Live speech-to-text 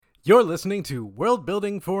You're listening to World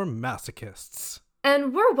Building for Masochists.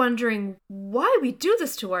 And we're wondering why we do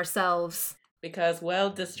this to ourselves. Because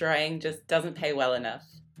world destroying just doesn't pay well enough.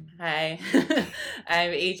 Hi,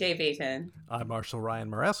 I'm EJ Beaton. I'm Marshall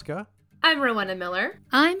Ryan Maresca. I'm Rowena Miller.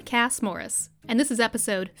 I'm Cass Morris, and this is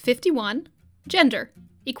episode 51, Gender,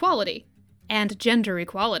 Equality, and Gender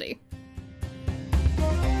Equality.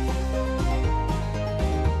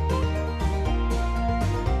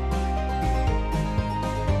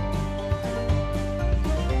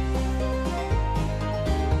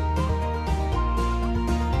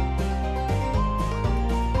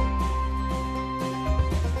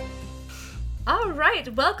 All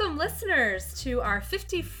right, welcome listeners to our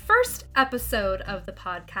 51st episode of the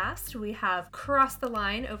podcast. We have crossed the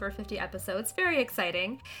line over 50 episodes. Very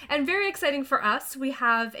exciting. And very exciting for us, we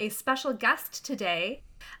have a special guest today.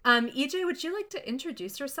 EJ, would you like to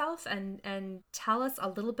introduce yourself and tell us a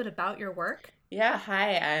little bit about your work? Yeah,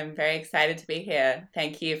 hi, I'm very excited to be here.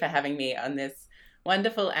 Thank you for having me on this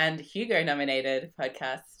wonderful and Hugo-nominated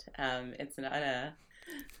podcast. It's an honor.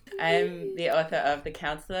 I'm the author of The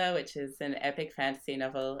Counselor, which is an epic fantasy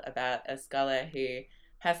novel about a scholar who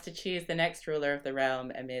has to choose the next ruler of the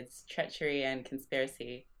realm amidst treachery and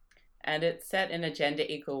conspiracy. And it's set in a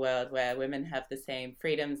gender-equal world where women have the same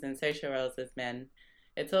freedoms and social roles as men.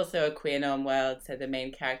 It's also a queer norm world, so the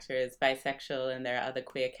main character is bisexual and there are other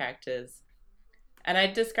queer characters. And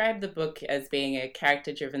I'd describe the book as being a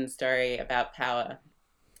character-driven story about power.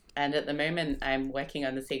 And at the moment, I'm working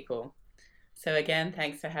on the sequel. So again,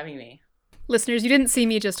 thanks for having me. Listeners, you didn't see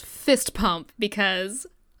me just fist pump because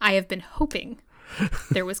I have been hoping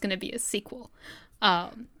there was going to be a sequel.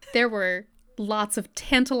 There were lots of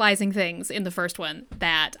tantalizing things in the first one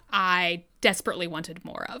that I desperately wanted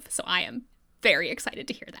more of. So I am very excited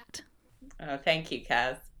to hear that. Oh, thank you,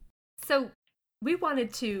 Kaz. So we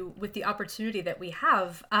wanted to, with the opportunity that we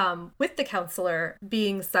have with The Counselor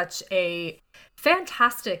being such a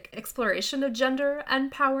fantastic exploration of gender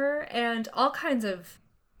and power and all kinds of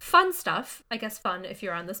fun stuff, I guess fun if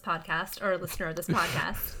you're on this podcast or a listener of this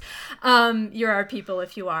podcast, you're our people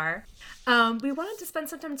if you are, we wanted to spend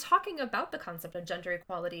some time talking about the concept of gender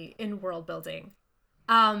equality in world building.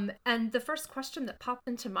 And the first question that popped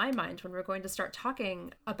into my mind when we're going to start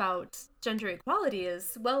talking about gender equality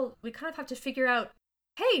is, well, we kind of have to figure out,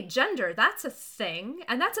 hey, gender, that's a thing.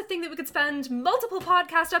 And that's a thing that we could spend multiple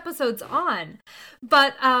podcast episodes on.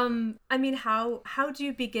 But, I mean, how do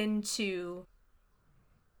you begin to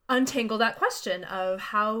untangle that question of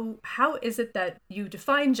how is it that you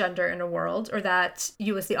define gender in a world, or that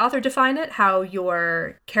you as the author define it, how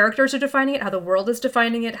your characters are defining it, how the world is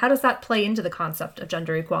defining it? How does that play into the concept of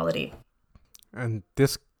gender equality? And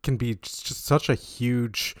this can be just such a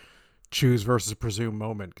huge choose versus presume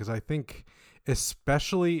moment, because I think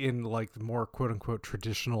especially in like the more quote unquote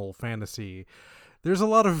traditional fantasy, there's a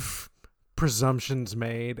lot of presumptions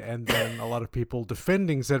made, and then a lot of people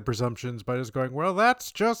defending said presumptions by just going, well,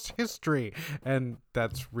 that's just history, and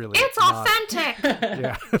that's really authentic.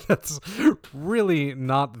 Yeah, that's really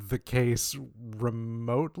not the case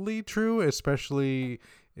remotely true. Especially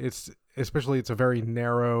it's a very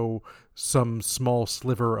narrow, some small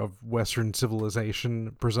sliver of Western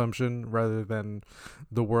civilization presumption rather than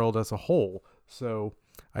the world as a whole. So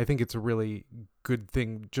I think it's a really good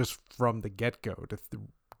thing just from the get-go to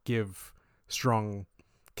give strong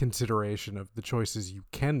consideration of the choices you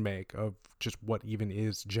can make of just what even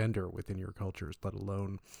is gender within your cultures, let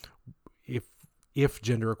alone if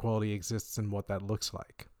gender equality exists and what that looks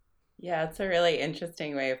like. Yeah, it's a really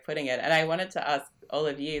interesting way of putting it. And I wanted to ask all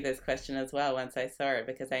of you this question as well once I saw it,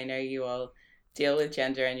 because I know you all deal with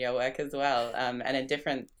gender in your work as well, and in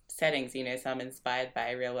different settings, you know, some inspired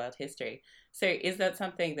by real world history. So is that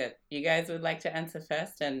something that you guys would like to answer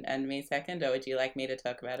first and me second, or would you like me to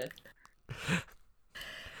talk about it?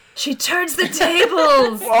 She turns the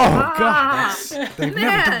tables. Oh God, they've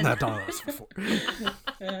never done that on us before.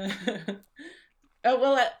 Oh,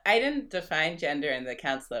 well, I didn't define gender in The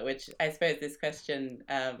Counselor, which I suppose this question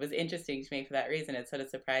was interesting to me for that reason. It sort of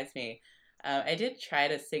surprised me. I did try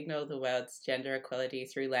to signal the world's gender equality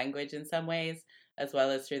through language in some ways, as well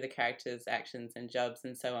as through the characters' actions and jobs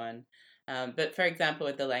and so on. But for example,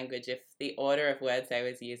 with the language, if the order of words I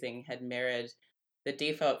was using had mirrored the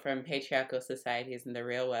default from patriarchal societies in the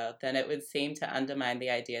real world, then it would seem to undermine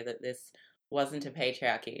the idea that this wasn't a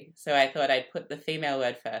patriarchy. So I thought I'd put the female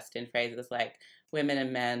word first in phrases like women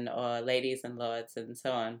and men or ladies and lords and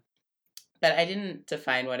so on. But I didn't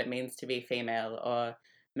define what it means to be female or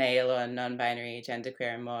male or non-binary,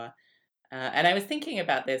 genderqueer and more. And I was thinking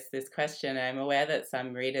about this question, and I'm aware that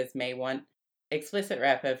some readers may want explicit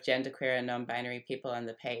rep of genderqueer and non-binary people on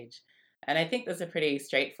the page. And I think there's a pretty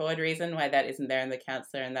straightforward reason why that isn't there in The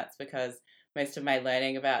Counselor, and that's because most of my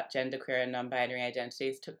learning about genderqueer and non-binary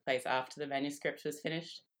identities took place after the manuscript was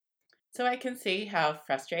finished. So I can see how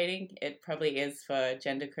frustrating it probably is for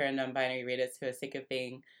genderqueer and non-binary readers who are sick of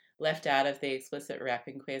being left out of the explicit rap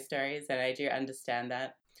in queer stories, and I do understand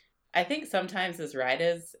that. I think sometimes as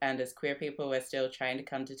writers and as queer people, we're still trying to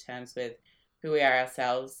come to terms with who we are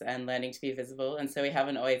ourselves and learning to be visible, and so we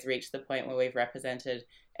haven't always reached the point where we've represented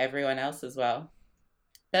everyone else as well.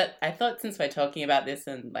 But I thought since we're talking about this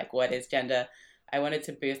and like what is gender, I wanted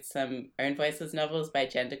to boost some Own Voices novels by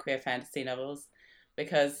genderqueer fantasy novels,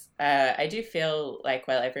 because I do feel like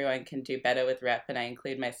while everyone can do better with rep, and I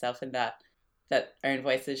include myself in that Own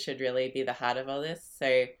Voices should really be the heart of all this.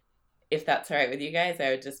 So if that's all right with you guys, I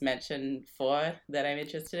would just mention 4 that I'm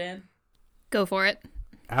interested in. Go for it.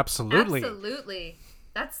 Absolutely. Absolutely.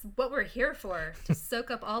 That's what we're here for, to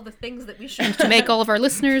soak up all the things that we should. To make all of our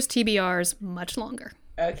listeners' TBRs much longer.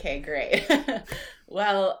 Okay, great.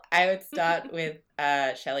 Well, I would start with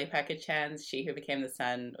Shelley Packard Chan's She Who Became the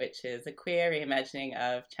Sun, which is a queer reimagining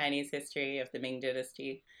of Chinese history of the Ming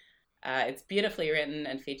Dynasty. It's beautifully written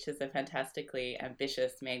and features a fantastically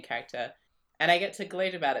ambitious main character. And I get to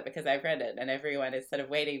gloat about it because I've read it, and everyone is sort of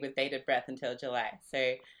waiting with bated breath until July.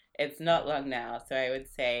 So it's not long now. So I would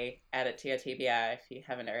say add it to your TBR if you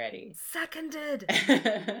haven't already. Seconded.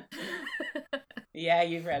 Yeah,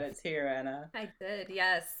 you've read it too, Rana. I did,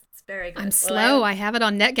 yes. It's very good. I'm slow. I have it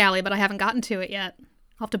on NetGalley, but I haven't gotten to it yet.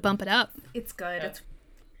 I'll have to bump it up. It's good. It's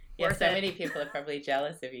yeah, worth so it. many people are probably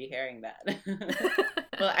jealous of you hearing that.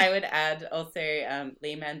 Well, I would add also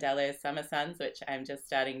Lee Mandello's Summer Suns, which I'm just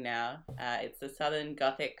starting now. It's a Southern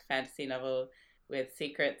Gothic fantasy novel with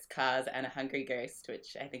secrets, cars, and a hungry ghost,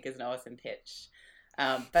 which I think is an awesome pitch.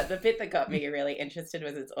 But the bit that got me really interested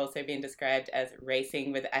was it's also been described as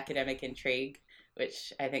racing with academic intrigue,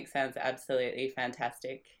 which I think sounds absolutely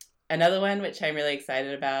fantastic. Another one which I'm really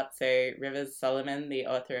excited about, so Rivers Solomon, the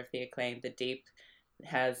author of the acclaimed The Deep,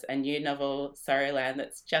 has a new novel, Sorrowland,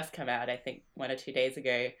 that's just come out, I think 1 or 2 days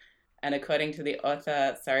ago. And according to the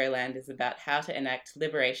author, Sorrowland is about how to enact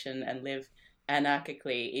liberation and live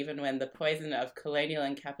anarchically, even when the poison of colonial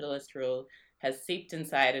and capitalist rule has seeped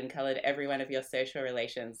inside and colored every one of your social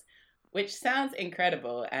relations, which sounds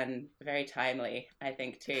incredible and very timely, I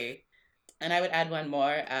think, too. And I would add one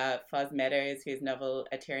more, Foz Meadows, whose novel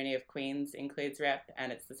A Tyranny of Queens includes rep,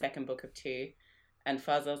 and it's the second book of 2. And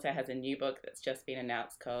Foz also has a new book that's just been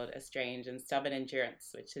announced called A Strange and Stubborn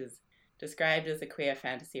Endurance, which is described as a queer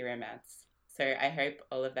fantasy romance. So I hope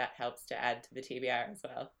all of that helps to add to the TBR as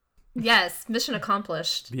well. Yes, mission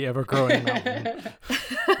accomplished. The ever-growing mountain.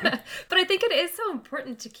 But I think it is so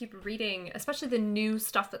important to keep reading, especially the new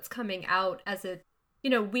stuff that's coming out, as it,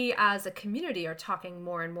 we as a community are talking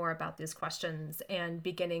more and more about these questions and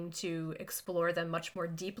beginning to explore them much more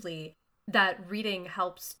deeply. That reading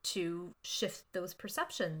helps to shift those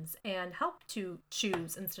perceptions and help to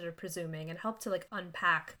choose instead of presuming, and help to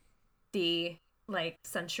unpack the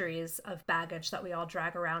centuries of baggage that we all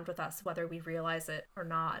drag around with us, whether we realize it or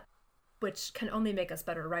not, which can only make us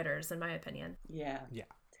better writers, in my opinion. Yeah,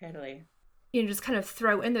 totally. Just kind of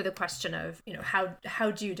throw in there the question of,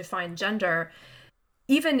 how do you define gender?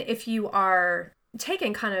 Even if you are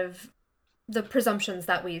taking kind of the presumptions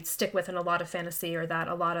that we stick with in a lot of fantasy, or that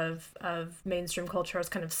a lot of mainstream culture has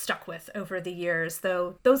kind of stuck with over the years,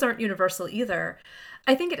 though those aren't universal either,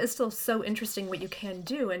 I think it is still so interesting what you can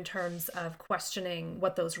do in terms of questioning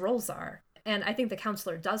what those roles are. And I think The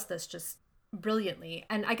Counselor does this just brilliantly.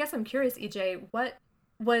 And I guess I'm curious, EJ, what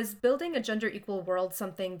was building a gender equal world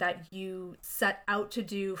something that you set out to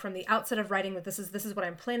do from the outset of writing, that this is what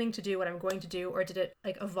I'm planning to do, what I'm going to do, or did it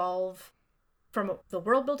evolve from the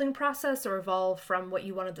world building process, or evolve from what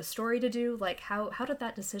you wanted the story to do? How did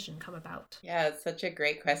that decision come about? Yeah, it's such a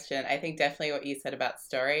great question. I think definitely what you said about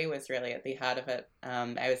story was really at the heart of it.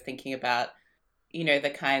 I was thinking about,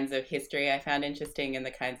 the kinds of history I found interesting and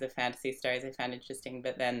the kinds of fantasy stories I found interesting,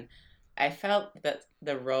 but then I felt that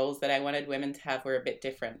the roles that I wanted women to have were a bit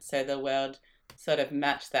different. So the world sort of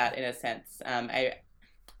matched that in a sense. I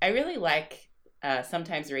really like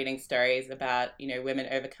sometimes reading stories about, women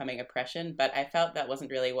overcoming oppression, but I felt that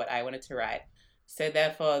wasn't really what I wanted to write. So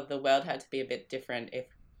therefore, the world had to be a bit different if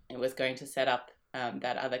it was going to set up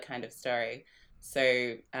that other kind of story.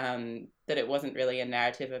 So that it wasn't really a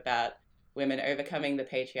narrative about women overcoming the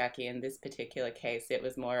patriarchy in this particular case. It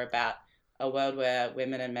was more about a world where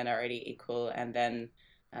women and men are already equal, and then,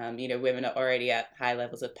 women are already at high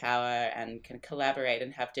levels of power and can collaborate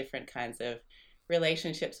and have different kinds of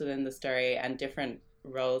relationships within the story and different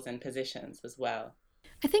roles and positions as well.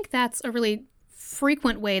 I think that's a really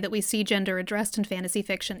frequent way that we see gender addressed in fantasy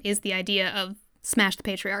fiction is the idea of smash the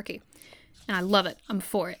patriarchy. And I love it. I'm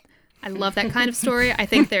for it. I love that kind of story. I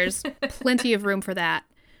think there's plenty of room for that.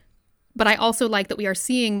 But I also like that we are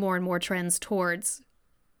seeing more and more trends towards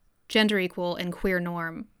gender equal and queer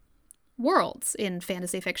norm worlds in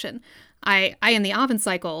fantasy fiction. I in the Oven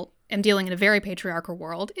Cycle, am dealing in a very patriarchal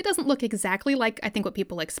world. It doesn't look exactly like, I think, what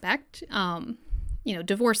people expect.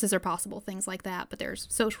 Divorces are possible, things like that, but there's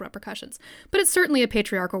social repercussions. But it's certainly a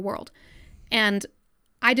patriarchal world. And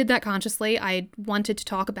I did that consciously. I wanted to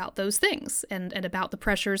talk about those things and about the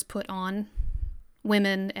pressures put on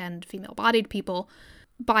women and female-bodied people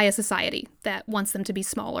by a society that wants them to be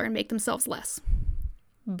smaller and make themselves less.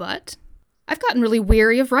 But I've gotten really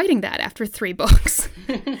weary of writing that after 3 books.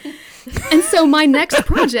 And so my next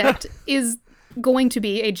project is going to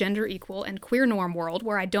be a gender equal and queer norm world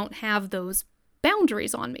where I don't have those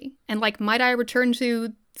boundaries on me. And might I return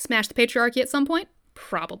to smash the patriarchy at some point?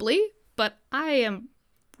 Probably. But I am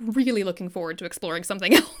really looking forward to exploring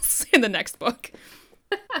something else in the next book.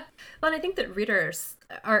 Well, and I think that readers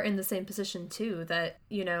are in the same position too, that,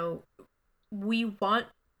 we want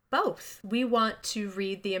both. We want to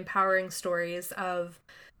read the empowering stories of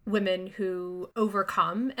women who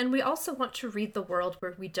overcome, and we also want to read the world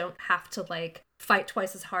where we don't have to fight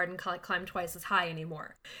twice as hard and climb twice as high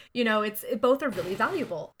anymore. Both are really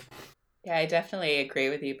valuable. Yeah, I definitely agree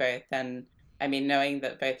with you both. And I mean, knowing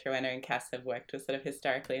that both Rowena and Cass have worked with sort of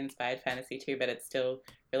historically inspired fantasy too, but it's still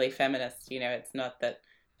really feminist. It's not that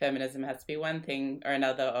feminism has to be one thing or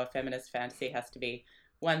another, or feminist fantasy has to be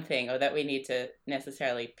one thing, or that we need to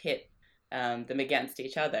necessarily pit them against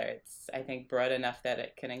each other. It's, I think, broad enough that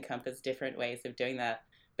it can encompass different ways of doing that.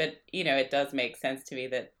 But, it does make sense to me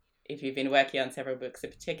that if you've been working on several books a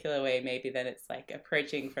particular way, maybe then it's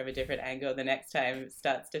approaching from a different angle the next time. It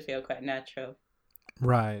starts to feel quite natural.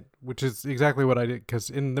 Right, which is exactly what I did, because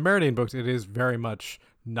in the Meridian books, it is very much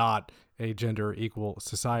not a gender equal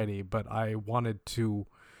society, but I wanted to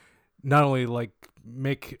not only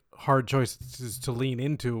make hard choices to lean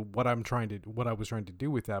into what I was trying to do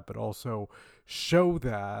with that, but also show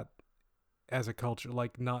that as a culture,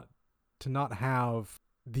 not have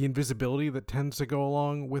the invisibility that tends to go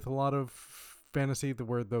along with a lot of fantasy,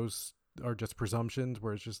 where those are just presumptions,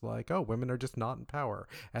 where it's just women are just not in power,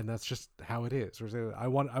 and that's just how it is. I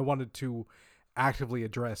wanted to actively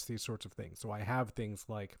address these sorts of things. So I have things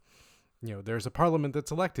like, there's a parliament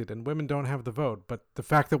that's elected and women don't have the vote, but the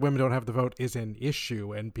fact that women don't have the vote is an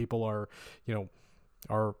issue, and people are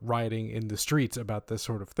rioting in the streets about this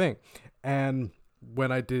sort of thing. And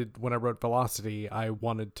when I wrote Velocity, I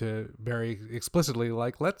wanted to very explicitly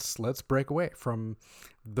let's break away from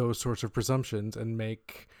those sorts of presumptions and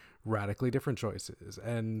make radically different choices.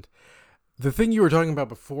 And the thing you were talking about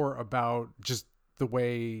before about just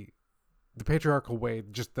the patriarchal way,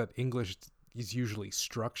 just that English is usually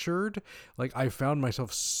structured, I found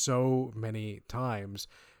myself so many times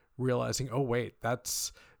realizing, oh wait,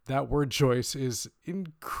 that word choice is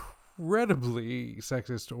incredibly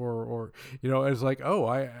sexist, or it's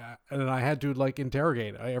and I had to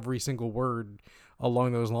interrogate every single word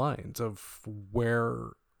along those lines of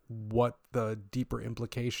what the deeper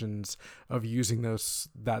implications of using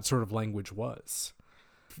that sort of language was.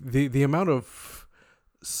 The amount of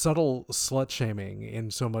subtle slut shaming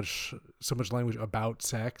in so much language about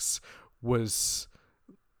sex was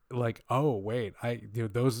oh wait,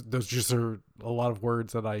 those just are a lot of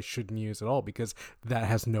words that I shouldn't use at all, because that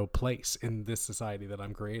has no place in this society that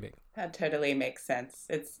I'm creating. That totally makes sense.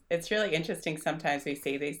 It's really interesting. Sometimes we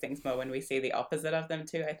see these things more when we see the opposite of them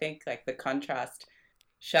too. I think the contrast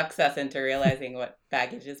shocks us into realizing what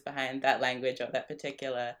baggage is behind that language or that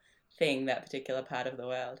particular thing, that particular part of the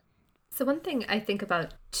world. So one thing I think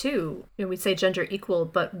about too, we say gender equal,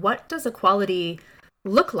 but what does equality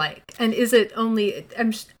look like? And is it only,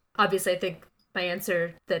 obviously I think my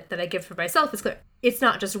answer that I give for myself is clear. It's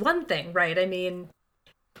not just one thing, right? I mean,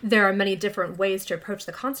 there are many different ways to approach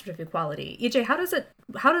the concept of equality. EJ, what does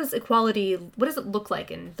it look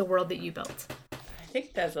like in the world that you built? I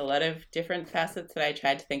think there's a lot of different facets that I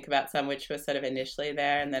tried to think about, some which were sort of initially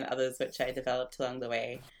there, and then others which I developed along the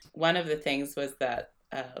way. One of the things was that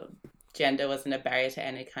gender wasn't a barrier to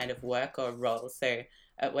any kind of work or role. So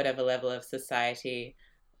at whatever level of society,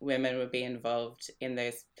 women would be involved in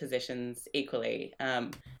those positions equally.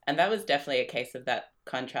 And that was definitely a case of that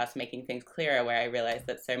contrast making things clearer, where I realized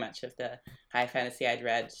that so much of the high fantasy I'd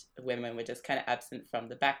read, women were just kind of absent from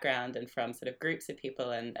the background and from sort of groups of people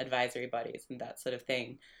and advisory bodies and that sort of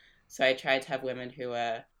thing. So I tried to have women who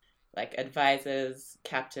were advisors,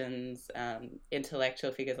 captains,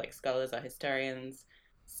 intellectual figures like scholars or historians,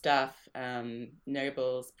 staff,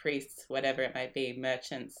 nobles, priests, whatever it might be,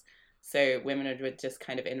 merchants. So women were just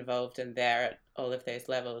kind of involved in there at all of those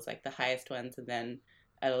levels, like the highest ones, and then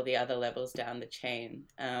at all the other levels down the chain.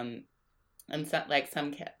 And so, like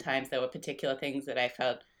sometimes there were particular things that I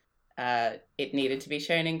felt it needed to be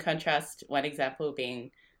shown in contrast. One example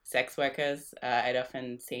being sex workers. I'd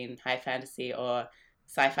often seen high fantasy or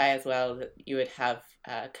sci-fi as well that you would have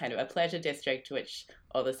kind of a pleasure district which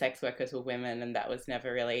all the sex workers were women, and that was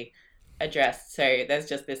never really addressed. So there's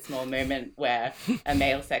just this small moment where a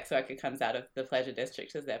male sex worker comes out of the pleasure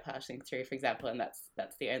district as they're passing through, for example, and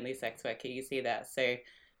that's the only sex worker you see there. So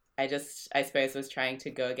I suppose was trying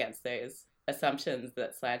to go against those assumptions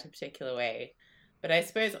that slant a particular way. But I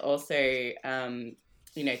suppose also,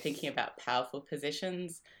 thinking about powerful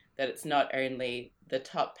positions, that it's not only the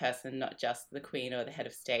top person, not just the queen or the head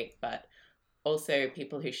of state, but also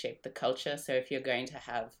people who shape the culture. So if you're going to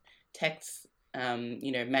have texts,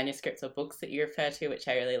 manuscripts or books that you refer to, which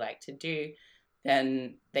I really like to do,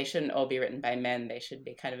 then they shouldn't all be written by men. They should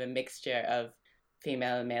be kind of a mixture of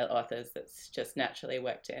female and male authors that's just naturally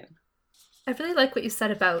worked in. I really like what you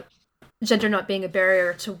said about gender not being a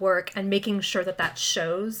barrier to work and making sure that that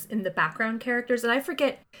shows in the background characters. And I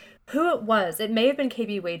forget who it was. It may have been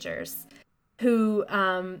KB Wagers who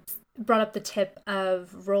brought up the tip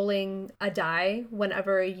of rolling a die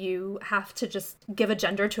whenever you have to just give a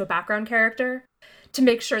gender to a background character to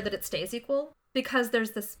make sure that it stays equal. Because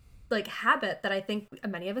there's this like habit that I think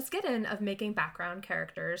many of us get in of making background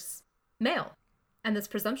characters male. And this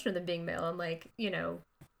presumption of them being male, and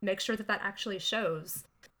make sure that that actually shows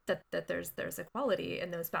that there's equality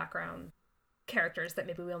in those background characters that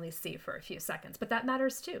maybe we only see for a few seconds. But that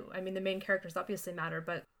matters too. I mean, the main characters obviously matter,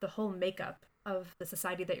 but the whole makeup of the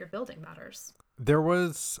society that you're building matters. There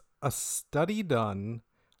was a study done,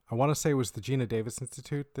 I want to say it was the Gina Davis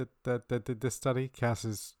Institute that did this study. Cass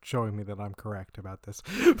is showing me that I'm correct about this.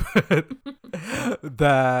 But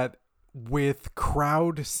that with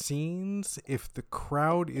crowd scenes, if the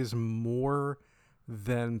crowd is more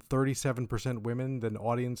than 37% women, then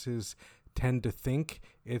audiences tend to think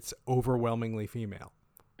it's overwhelmingly female,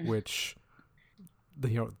 which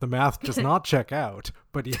the math does not check out.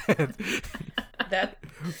 But yet,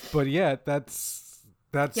 that's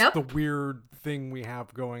Yep. the weird thing we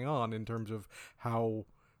have going on in terms of how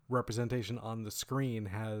representation on the screen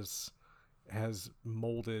has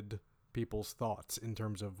molded people's thoughts in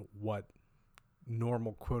terms of what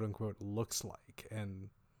normal quote unquote looks like, and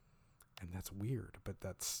that's weird, but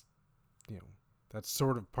that's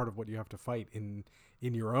sort of part of what you have to fight in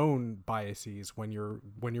your own biases when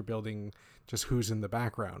you're building just who's in the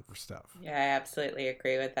background for stuff. Yeah, I absolutely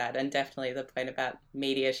agree with that, and definitely the point about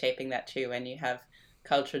media shaping that too. When you have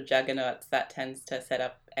cultural juggernauts, that tends to set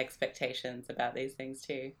up expectations about these things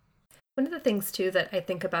too. One of the things too that I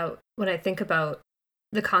think about when I think about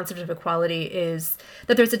the concept of equality is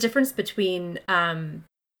that there's a difference between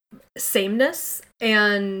sameness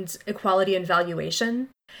and equality and valuation.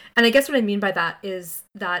 And I guess what I mean by that is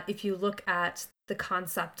that if you look at the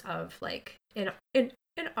concept of like in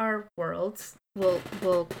our worlds,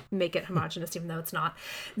 we'll make it homogenous even though it's not.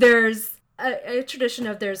 There's a tradition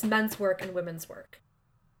of there's men's work and women's work.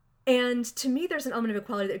 And to me, there's an element of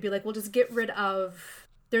equality that would be like, we'll just get rid of,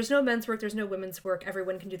 there's no men's work, there's no women's work,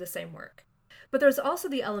 everyone can do the same work. But there's also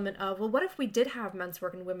the element of, well, what if we did have men's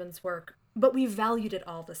work and women's work, but we valued it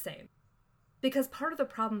all the same? Because part of the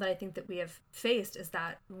problem that I think that we have faced is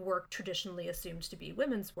that work traditionally assumed to be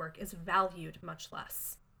women's work is valued much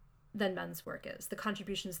less than men's work is. The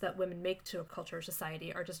contributions that women make to a culture or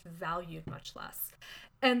society are just valued much less.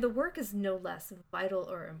 And the work is no less vital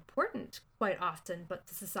or important quite often, but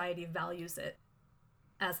the society values it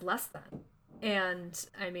as less than. And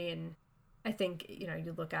I mean, I think,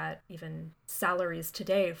 you look at even salaries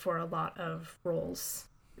today for a lot of roles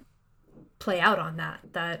play out on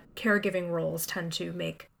that caregiving roles tend to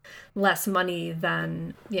make less money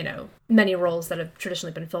than, many roles that have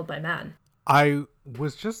traditionally been filled by men. I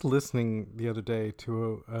was just listening the other day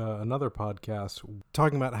to another podcast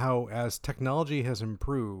talking about how as technology has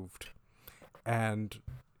improved and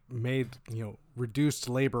made, reduced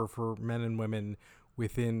labor for men and women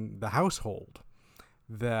within the household,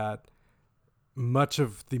 that much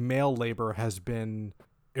of the male labor has been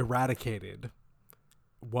eradicated,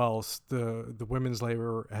 whilst the women's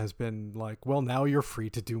labor has been like, well, now you're free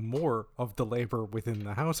to do more of the labor within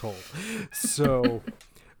the household. So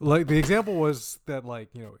like the example was that, like,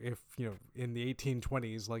 if in the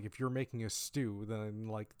 1820s, like if you're making a stew, then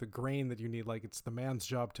like the grain that you need, like it's the man's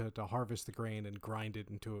job to harvest the grain and grind it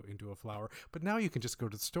into a flour. But now you can just go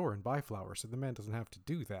to the store and buy flour, so the man doesn't have to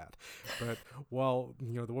do that. But while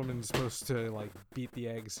the woman's supposed to like beat the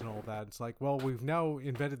eggs and all that, it's like, well, we've now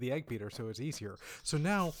invented the egg beater, so it's easier. So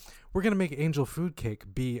now we're gonna make angel food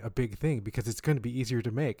cake be a big thing because it's going to be easier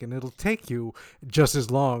to make, and it'll take you just as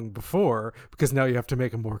long before because now you have to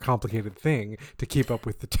make a more complicated thing to keep up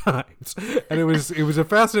with the times. And it was a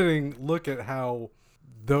fascinating look at how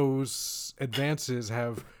those advances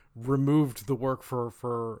have removed the work for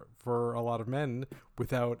a lot of men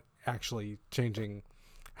without actually changing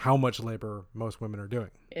how much labor most women are doing.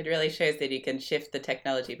 It really shows that you can shift the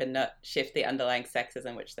technology but not shift the underlying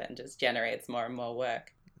sexism, which then just generates more and more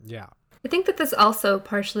work. Yeah. I think that this also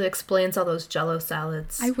partially explains all those Jell-O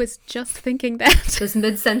salads. I was just thinking that. Those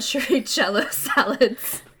mid-century Jell-O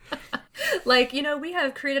salads. Like, we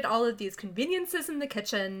have created all of these conveniences in the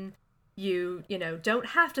kitchen. You don't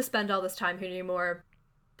have to spend all this time here anymore,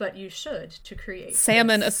 but you should to create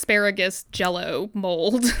salmon, asparagus, Jell-O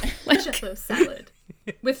mold. Jell-O salad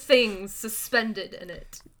with things suspended in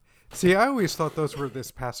it. See, I always thought those were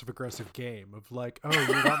this passive-aggressive game of like, oh,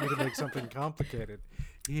 you want me to make something complicated.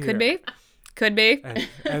 Here. Could be.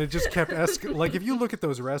 And it just kept like if you look at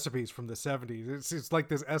those recipes from the 70s, it's like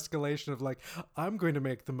this escalation of like, I'm going to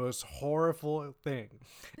make the most horrible thing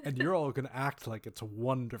and you're all going to act like it's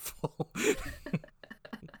wonderful.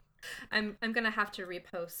 I'm going to have to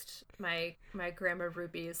repost my Grandma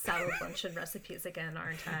Ruby's salad luncheon recipes again,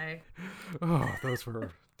 aren't I? Oh, those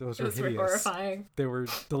were hideous. Were horrifying. They were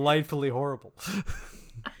delightfully horrible.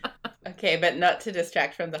 Okay, but not to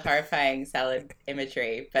distract from the horrifying salad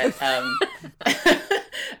imagery, but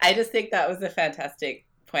I just think that was a fantastic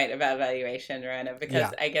point about valuation, Rona,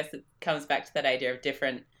 because I guess it comes back to that idea of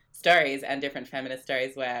different stories and different feminist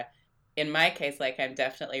stories where, in my case, like I'm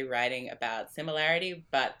definitely writing about similarity,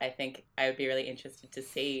 but I think I would be really interested to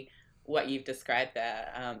see what you've described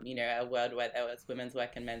there, a world where there was women's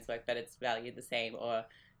work and men's work, but it's valued the same, or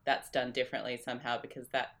that's done differently somehow, because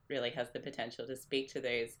that really has the potential to speak to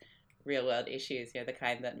those real world issues, the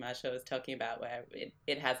kind that Marsha was talking about, where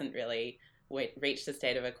it hasn't really reached a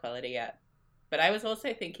state of equality yet. But I was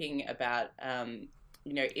also thinking about,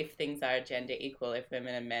 if things are gender equal, if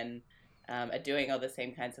women and men are doing all the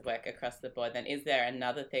same kinds of work across the board, then is there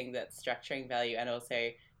another thing that's structuring value and also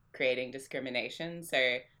creating discrimination?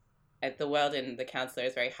 So the world in the Counselor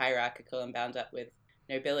is very hierarchical and bound up with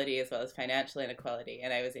nobility as well as financial inequality,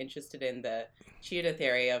 and I was interested in the Tudor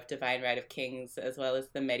theory of divine right of kings as well as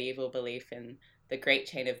the medieval belief in the great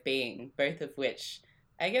chain of being, both of which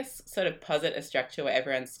I guess sort of posit a structure where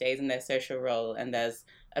everyone stays in their social role and there's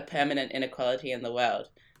a permanent inequality in the world.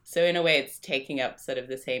 So in a way it's taking up sort of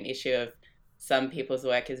the same issue of some people's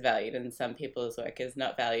work is valued and some people's work is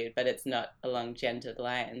not valued, but it's not along gendered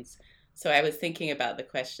lines. So I was thinking about the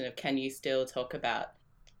question of, can you still talk about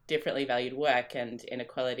differently valued work and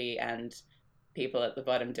inequality and people at the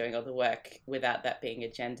bottom doing all the work without that being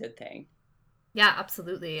a gendered thing? Yeah,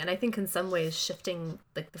 absolutely. And I think in some ways shifting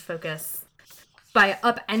like the focus by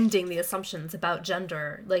upending the assumptions about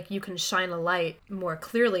gender, like you can shine a light more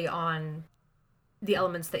clearly on the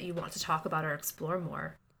elements that you want to talk about or explore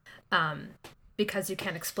more, because you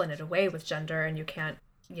can't explain it away with gender and you can't,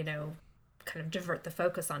 kind of divert the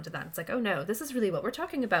focus onto that. It's like, oh no, this is really what we're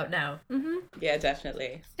talking about now. Mm-hmm. Yeah,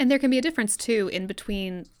 definitely. And there can be a difference too in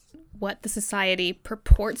between what the society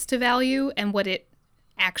purports to value and what it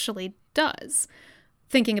actually does.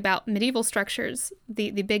 Thinking about medieval structures, the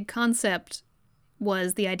big concept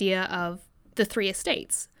was the idea of the three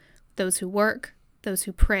estates: those who work, those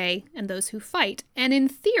who pray, and those who fight. And in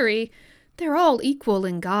theory, they're all equal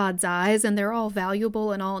in God's eyes, and they're all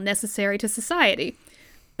valuable and all necessary to society.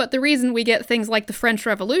 But the reason we get things like the French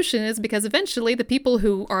Revolution is because eventually the people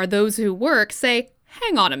who are those who work say,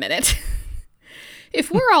 hang on a minute. If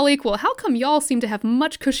we're all equal, how come y'all seem to have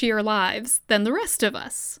much cushier lives than the rest of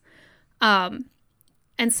us? And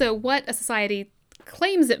so what a society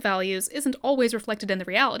claims it values isn't always reflected in the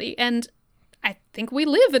reality. And I think we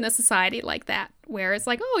live in a society like that, where it's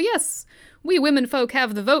like, oh yes, we women folk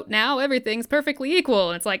have the vote now, everything's perfectly equal.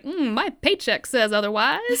 And it's like, my paycheck says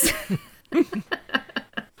otherwise.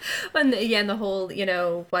 And again, the whole,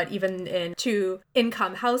 even in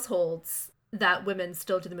two-income households, that women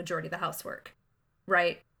still do the majority of the housework,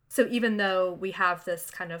 right? So even though we have this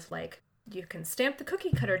kind of like, you can stamp the cookie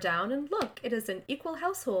cutter down and look, it is an equal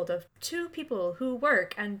household of two people who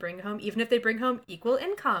work and bring home, even if they bring home equal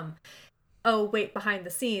income. Oh, wait, behind the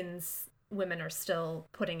scenes, women are still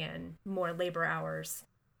putting in more labor hours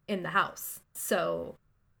in the house. So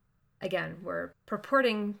again, we're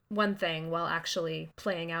purporting one thing while actually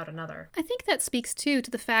playing out another. I think that speaks too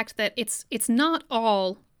to the fact that it's not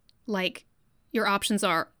all like your options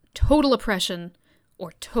are total oppression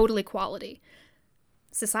or total equality.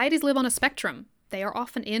 Societies live on a spectrum. They are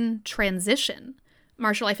often in transition.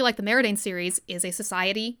 Marshall, I feel like the Meridain series is a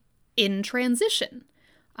society in transition.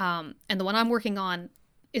 And the one I'm working on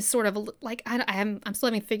is sort of like, I'm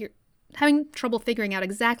still having trouble figuring out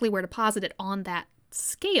exactly where to posit it on that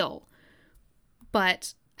scale.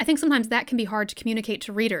 But I think sometimes that can be hard to communicate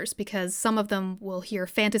to readers because some of them will hear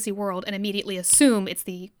fantasy world and immediately assume it's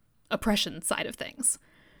the oppression side of things.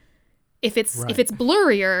 If it's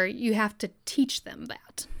blurrier, you have to teach them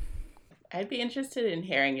that. I'd be interested in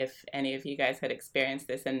hearing if any of you guys had experienced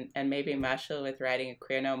this, and maybe Marshall with writing a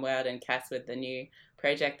queer norm world and Cass with the new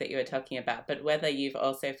project that you were talking about, but whether you've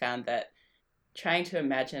also found that trying to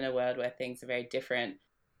imagine a world where things are very different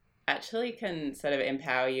actually can sort of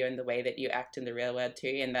empower you in the way that you act in the real world too,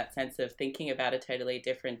 in that sense of thinking about a totally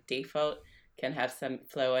different default can have some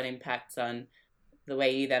flow-on impacts on the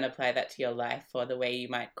way you then apply that to your life, or the way you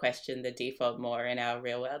might question the default more in our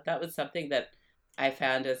real world. That was something that I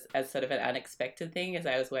found as sort of an unexpected thing as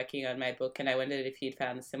I was working on my book, and I wondered if you'd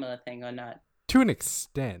found a similar thing or not. To an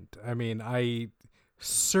extent. I mean, I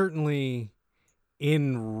certainly,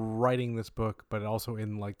 in writing this book, but also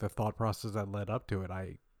in like the thought process that led up to it,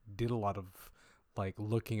 I did a lot of like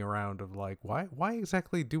looking around of like, why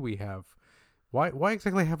exactly do we have, why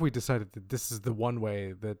exactly have we decided that this is the one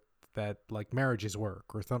way that like marriages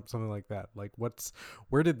work, or something like that? Like,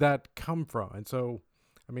 where did that come from? And so,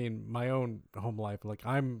 I mean, my own home life, like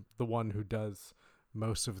I'm the one who does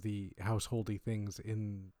most of the householdy things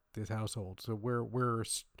in this household. So we're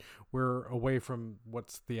away from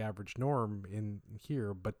what's the average norm in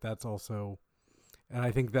here, but that's also, and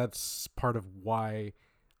I think that's part of why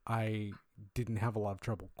I didn't have a lot of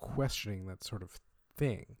trouble questioning that sort of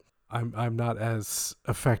thing. I'm not as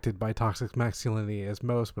affected by toxic masculinity as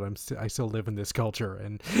most, but I still live in this culture,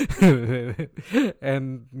 and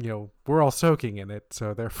and you know, we're all soaking in it,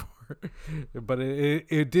 so therefore, but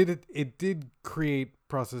it did create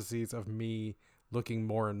processes of me looking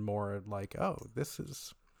more and more at like, oh, this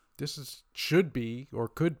is should be or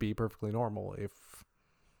could be perfectly normal if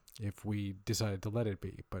we decided to let it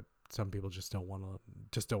be, but some people just don't want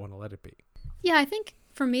to let it be. Yeah, I think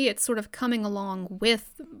for me it's sort of coming along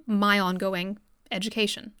with my ongoing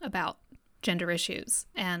education about gender issues.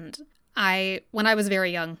 And when I was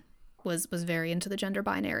very young, was very into the gender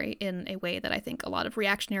binary in a way that I think a lot of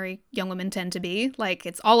reactionary young women tend to be. Like,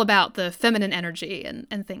 it's all about the feminine energy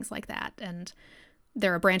and things like that. And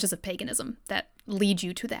there are branches of paganism that lead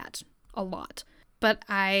you to that a lot. But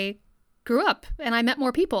I grew up and I met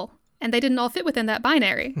more people, and they didn't all fit within that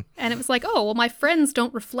binary. And it was like, oh, well, my friends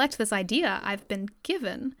don't reflect this idea I've been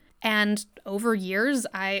given. And over years,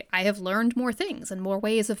 I have learned more things and more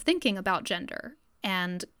ways of thinking about gender.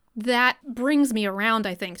 And that brings me around,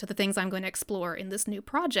 I think, to the things I'm going to explore in this new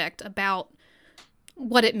project about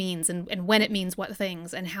what it means and when it means what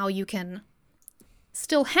things, and how you can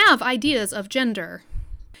still have ideas of gender.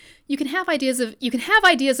 You can have ideas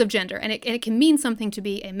of gender, and it can mean something to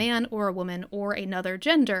be a man or a woman or another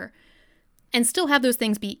gender, and still have those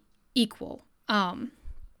things be equal.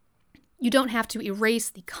 You don't have to erase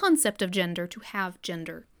the concept of gender to have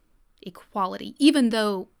gender equality, even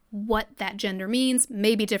though what that gender means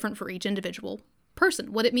may be different for each individual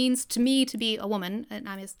person. What it means to me to be a woman, and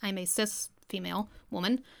I'm a cis female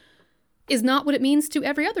woman, is not what it means to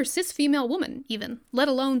every other cis female woman, even, let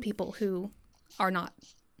alone people who are not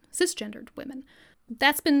cisgendered women.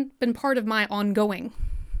 That's been part of my ongoing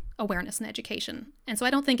awareness and education. And so I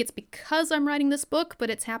don't think it's because I'm writing this book, but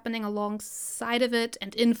it's happening alongside of it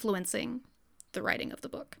and influencing the writing of the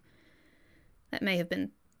book. That may have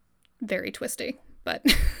been very twisty, but...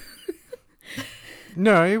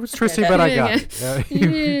 No, it was twisty, but I got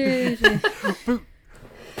it.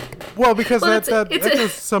 Well, because that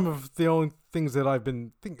was some of the only things that I've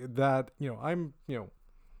been thinking, that, you know, I'm, you know,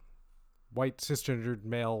 white cisgendered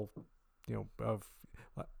male, you know, of,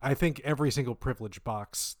 I think every single privilege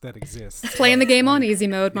box that exists. Playing the game on easy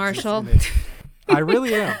mode, Marshall. I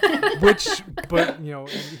really am. But, you know,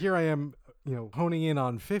 here I am, you know, honing in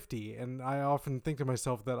on 50, and I often think to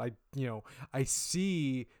myself that I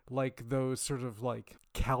see like those sort of like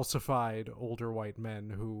calcified older white men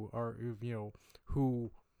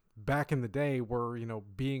who back in the day were, you know,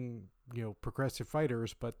 being, you know, progressive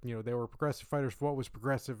fighters, but, you know, they were progressive fighters for what was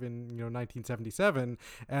progressive in, you know, 1977,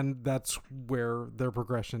 and that's where their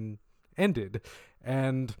progression ended.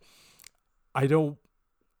 And I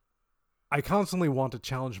constantly want to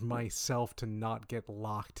challenge myself to not get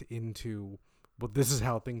locked into well, this is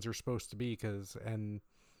how things are supposed to be, and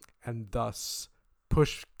thus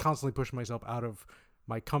constantly push myself out of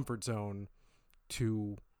my comfort zone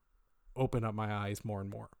to open up my eyes more and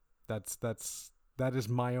more. That is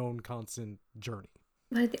my own constant journey.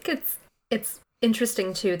 I think it's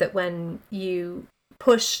interesting too that when you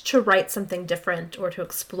push to write something different or to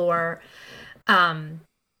explore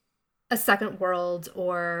a second world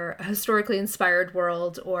or a historically inspired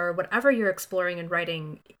world or whatever you're exploring and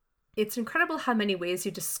writing, it's incredible how many ways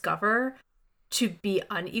you discover to be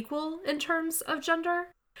unequal in terms of gender.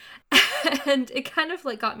 And it kind of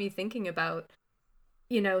like got me thinking about,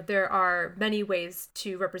 there are many ways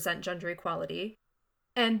to represent gender equality,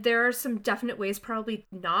 and there are some definite ways probably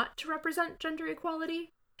not to represent gender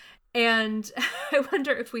equality. And I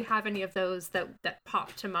wonder if we have any of those that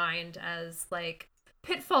pop to mind as like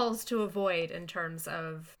pitfalls to avoid in terms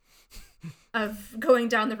of going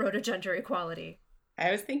down the road of gender equality.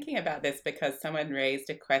 I was thinking about this because someone raised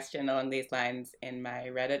a question along these lines in my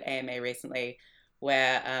Reddit AMA recently,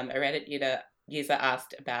 where a Reddit user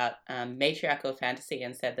asked about matriarchal fantasy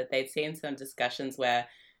and said that they'd seen some discussions where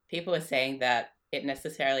people were saying that it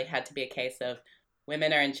necessarily had to be a case of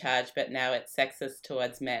women are in charge, but now it's sexist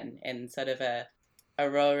towards men in sort of a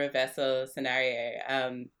role reversal scenario.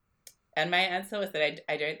 And my answer was that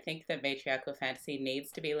I don't think that matriarchal fantasy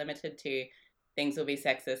needs to be limited to things will be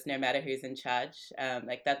sexist no matter who's in charge.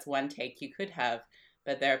 Like that's one take you could have,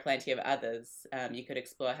 but there are plenty of others. You could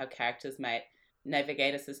explore how characters might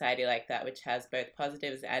navigate a society like that, which has both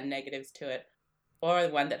positives and negatives to it, or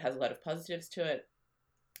one that has a lot of positives to it.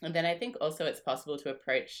 And then I think also it's possible to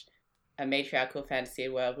approach a matriarchal fantasy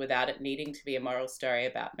world without it needing to be a moral story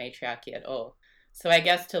about matriarchy at all. So I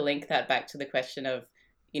guess to link that back to the question of,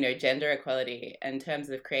 gender equality in terms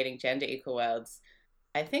of creating gender equal worlds,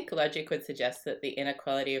 I think logic would suggest that the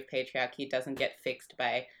inequality of patriarchy doesn't get fixed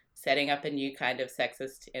by setting up a new kind of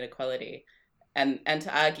sexist inequality. And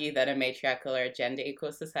to argue that a matriarchal or a gender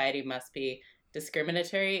equal society must be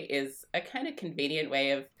discriminatory is a kind of convenient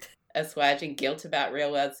way of assuaging guilt about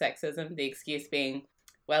real world sexism, the excuse being,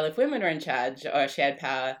 well, if women were in charge or shared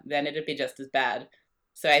power, then it'd be just as bad.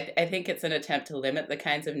 So I think it's an attempt to limit the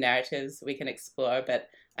kinds of narratives we can explore, but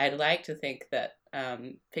I'd like to think that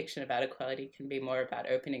fiction about equality can be more about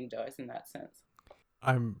opening doors in that sense.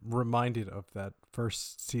 I'm reminded of that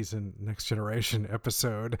first season Next Generation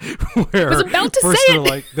episode where I was about to first say they're it.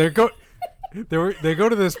 like they go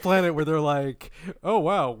to this planet where they're like, oh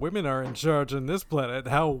wow, women are in charge on this planet.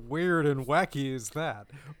 How weird and wacky is that?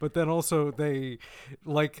 But then also they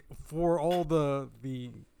like for all the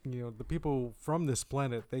people from this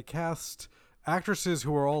planet, they cast actresses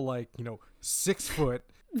who are all like 6 foot,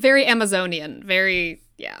 very Amazonian, very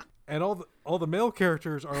and all the male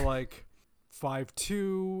characters are like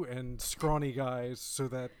 5'2" and scrawny guys, so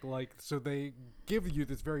they give you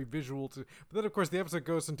this very visual but then of course the episode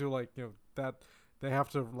goes into that they have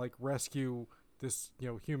to rescue this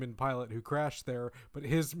human pilot who crashed there, but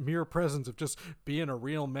his mere presence of just being a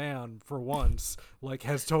real man for once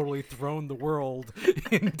has totally thrown the world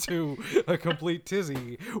into a complete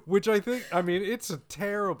tizzy, which it's a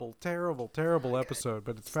terrible episode,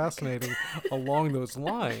 but it's fascinating along those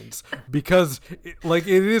lines because it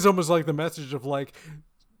is almost like the message of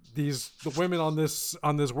the women on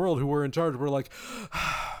this world who were in charge were like,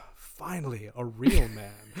 finally a real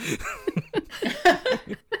man.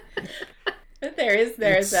 But there is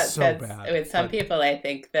that so sense bad, with some people, I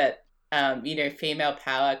think, that female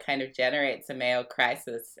power kind of generates a male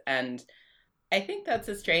crisis, and I think that's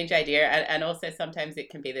a strange idea. And also sometimes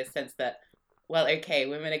it can be this sense that, well, okay,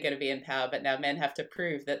 women are going to be in power, but now men have to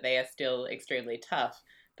prove that they are still extremely tough.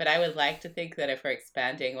 But I would like to think that if we're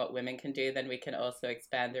expanding what women can do, then we can also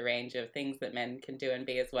expand the range of things that men can do and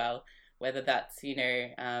be as well, whether that's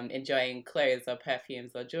enjoying clothes or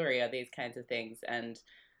perfumes or jewelry or these kinds of things, and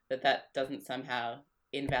that doesn't somehow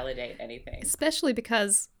invalidate anything. Especially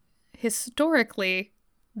because historically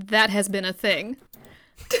that has been a thing.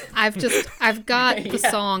 I've got the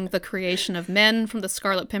song The Creation of Men from the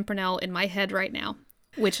Scarlet Pimpernel in my head right now,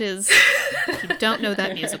 which is, if you don't know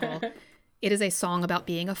that musical, it is a song about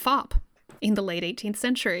being a fop in the late 18th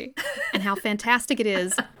century and how fantastic it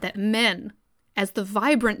is that men, as the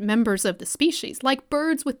vibrant members of the species, like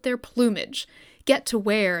birds with their plumage, get to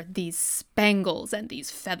wear these spangles and these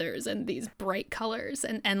feathers and these bright colors.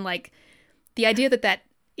 And the idea that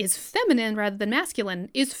is feminine rather than masculine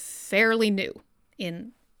is fairly new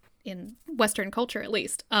in Western culture, at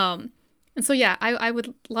least. And so, I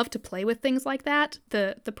would love to play with things like that.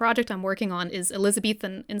 The project I'm working on is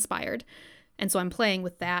Elizabethan inspired. And so I'm playing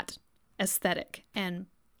with that aesthetic. And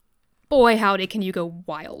boy, howdy, can you go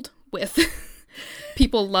wild with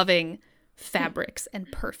people loving fabrics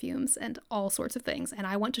and perfumes and all sorts of things. And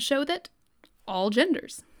I want to show that all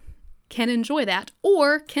genders can enjoy that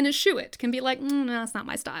or can eschew it, can be like, no, that's not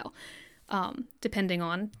my style, depending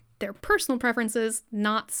on their personal preferences,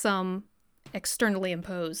 not some externally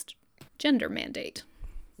imposed gender mandate.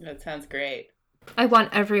 That sounds great. I want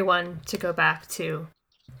everyone to go back to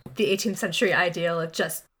the 18th century ideal of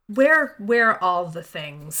just wear all the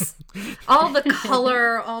things. All the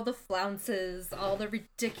color, all the flounces, all the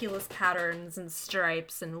ridiculous patterns and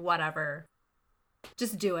stripes and whatever.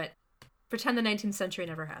 Just do it. Pretend the 19th century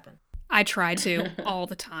never happened. I try to all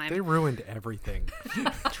the time. They ruined everything.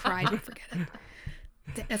 Try to forget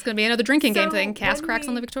it. That's going to be another drinking game thing. Cast cracks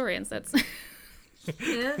on the Victorians. That's...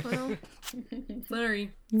 Yeah, well,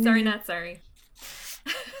 sorry, not sorry.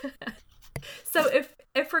 So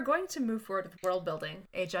if we're going to move forward with world building,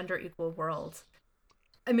 a gender equal world,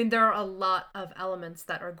 I mean, there are a lot of elements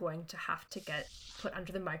that are going to have to get put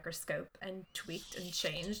under the microscope and tweaked and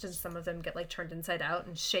changed, and some of them get like turned inside out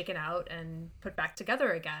and shaken out and put back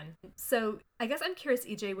together again. So I guess I'm curious,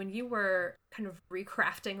 EJ, when you were kind of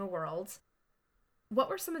recrafting a world, what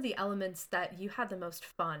were some of the elements that you had the most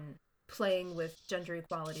fun playing with gender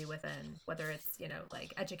equality within, whether it's, you know,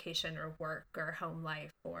 like education or work or home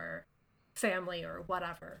life or family or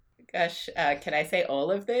whatever? Gosh, can I say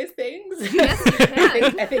all of those things? Yes, you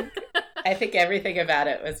can. I think everything about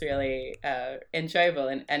it was really enjoyable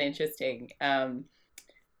and interesting.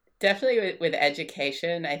 Definitely with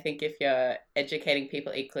education, I think if you're educating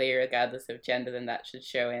people equally regardless of gender, then that should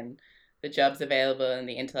show in the jobs available and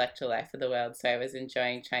the intellectual life of the world. So I was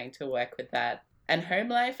enjoying trying to work with that. And home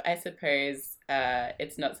life, I suppose,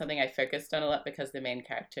 it's not something I focused on a lot because the main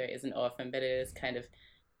character is an orphan, but it is kind of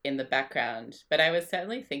in the background. But I was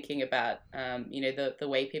certainly thinking about, the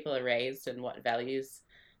way people are raised and what values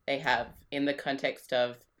they have in the context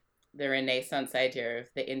of the Renaissance idea of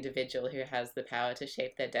the individual who has the power to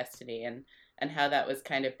shape their destiny, and how that was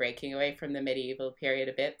kind of breaking away from the medieval period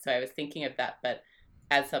a bit. So I was thinking of that, but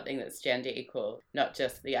as something that's gender equal, not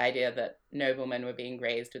just the idea that noblemen were being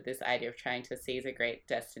raised with this idea of trying to seize a great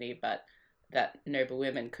destiny, but that noble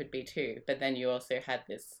women could be too. But then you also had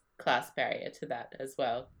this class barrier to that as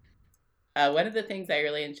well. One of the things I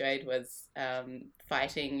really enjoyed was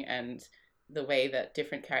fighting and the way that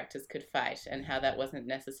different characters could fight, and how that wasn't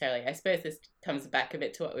necessarily, I suppose this comes back a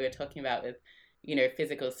bit to what we were talking about with,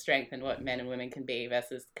 physical strength and what men and women can be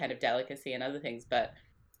versus kind of delicacy and other things. But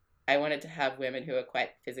I wanted to have women who are quite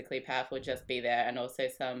physically powerful just be there, and also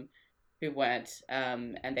some who weren't,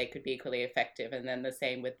 and they could be equally effective. And then the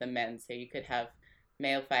same with the men. So you could have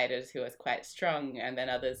male fighters who are quite strong, and then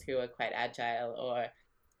others who are quite agile. Or,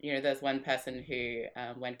 there's one person who,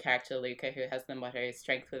 one character, Luca, who has the motto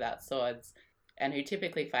strength without swords, and who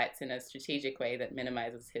typically fights in a strategic way that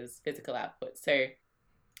minimizes his physical output. So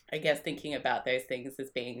I guess thinking about those things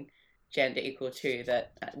as being gender equal too,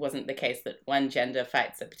 that wasn't the case that one gender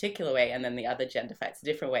fights a particular way and then the other gender fights a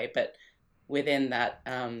different way, but within that,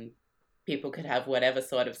 people could have whatever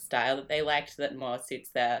sort of style that they liked that more suits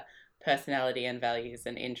their personality and values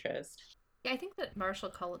and interest. Yeah, I think that martial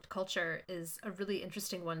culture is a really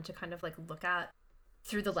interesting one to kind of like look at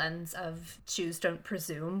through the lens of choose, don't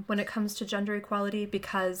presume when it comes to gender equality,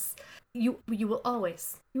 because you will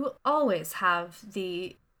always have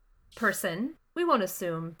the person, we won't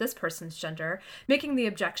assume this person's gender, making the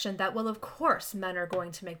objection that, well, of course men are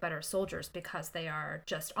going to make better soldiers because they are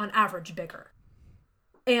just on average bigger.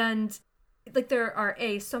 And like there are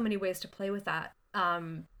so many ways to play with that,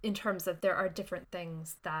 in terms of there are different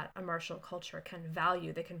things that a martial culture can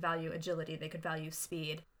value. They can value agility, they could value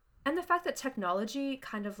speed. And the fact that technology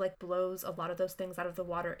kind of like blows a lot of those things out of the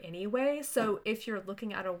water anyway. So if you're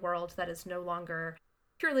looking at a world that is no longer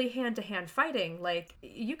purely hand-to-hand fighting, like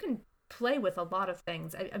you can play with a lot of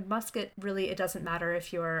things. A musket, really, it doesn't matter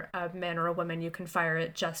if you're a man or a woman, you can fire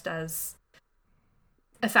it just as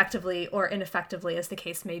effectively or ineffectively as the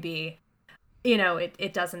case may be.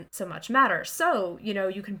 It doesn't so much matter. So,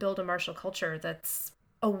 you can build a martial culture that's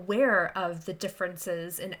aware of the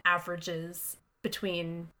differences in averages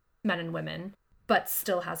between men and women, but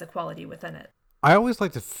still has equality within it. I always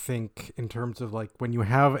like to think in terms of like when you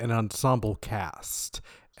have an ensemble cast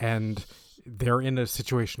and they're in a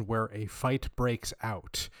situation where a fight breaks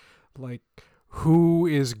out, like who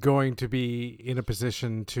is going to be in a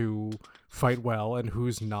position to fight well and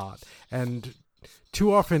who's not. And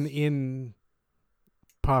too often in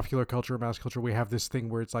popular culture, mass culture, we have this thing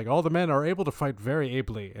where it's like all the men are able to fight very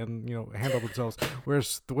ably and handle themselves,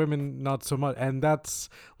 whereas the women not so much. And that's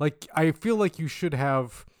like, I feel like you should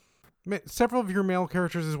have several of your male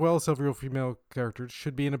characters as well as several female characters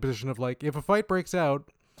should be in a position of like, if a fight breaks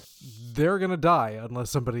out, they're gonna die unless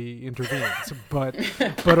somebody intervenes.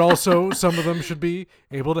 But also some of them should be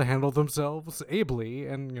able to handle themselves ably.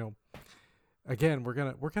 And again, we're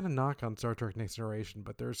gonna knock on Star Trek Next Generation,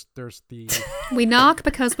 but there's the We knock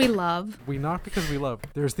because we love. we knock because we love.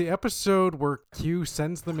 There's the episode where Q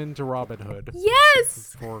sends them into Robin Hood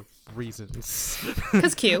Yes! for reasons.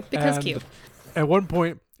 Because Q. Because And Q. At one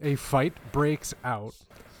point, a fight breaks out,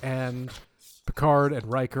 and Picard and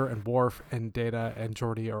Riker and Worf and Data and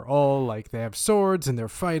Geordi are all like, they have swords and they're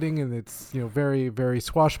fighting, and it's very, very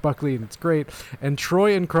swashbuckly, and it's great. And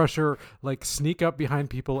Troy and Crusher like sneak up behind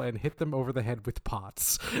people and hit them over the head with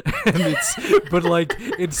pots. And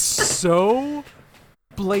it's so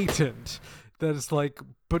blatant that it's like,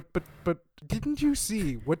 but didn't you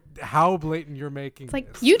see how blatant you're making? It's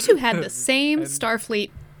like, this? you two had the same And-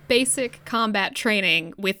 Starfleet basic combat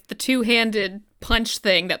training with the two-handed punch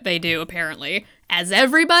thing that they do, apparently, as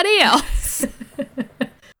everybody else.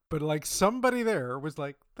 But like somebody there was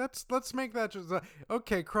like, let's make that just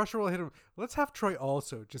okay. Crusher will hit him. Let's have Troy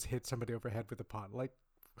also just hit somebody over the head with a pot. Like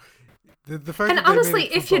the fact. And that they made honestly,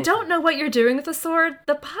 it for if you both don't of know what you're doing with the sword,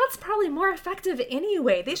 the pot's probably more effective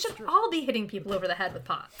anyway. They should all be hitting people over the head with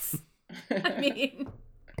pots. I mean,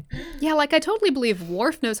 Yeah, like, I totally believe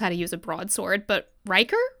Worf knows how to use a broadsword, but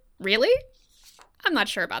Riker? Really? I'm not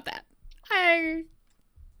sure about that.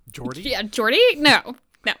 Geordi. Yeah, Geordi? No.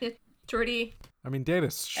 Geordi. I mean,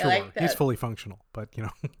 Data's I sure like he's that. fully functional, but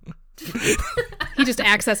He just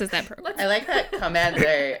accesses that program. I like that comment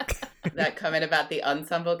though, that comment about the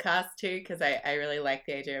ensemble cast too, because I really like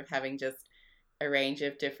the idea of having just a range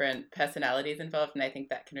of different personalities involved, and I think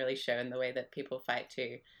that can really show in the way that people fight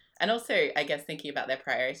too. And also, I guess, thinking about their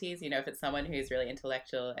priorities, if it's someone who's really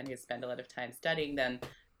intellectual and who's spent a lot of time studying, then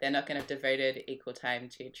they're not going to have devoted equal time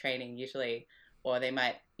to training usually, or they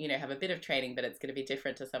might, have a bit of training, but it's going to be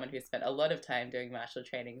different to someone who's spent a lot of time doing martial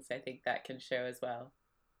training. So I think that can show as well.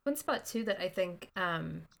 One spot too that I think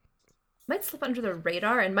might slip under the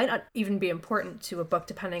radar and might not even be important to a book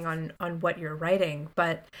depending on what you're writing,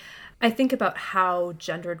 but I think about how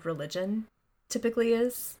gendered religion typically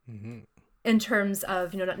is. mm-hmm. In terms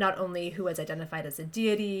of, not only who is identified as a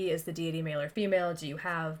deity, is the deity male or female? Do you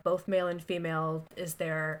have both male and female? Is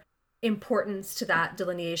there importance to that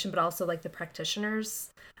delineation? But also, like, the practitioners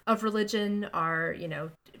of religion are,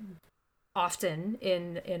 often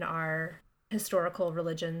in our historical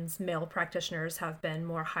religions, male practitioners have been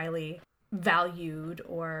more highly valued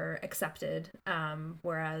or accepted,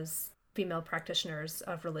 whereas female practitioners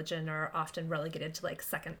of religion are often relegated to, like,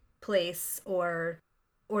 second place, or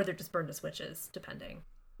they're just burned as witches, depending.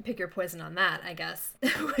 Pick your poison on that, I guess,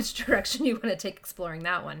 which direction you want to take exploring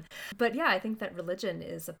that one. But yeah, I think that religion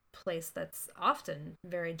is a place that's often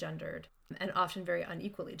very gendered and often very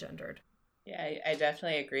unequally gendered. Yeah, I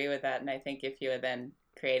definitely agree with that. And I think if you are then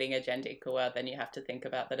creating a gender equal world, then you have to think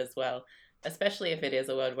about that as well, especially if it is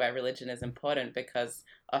a world where religion is important, because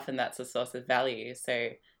often that's a source of value.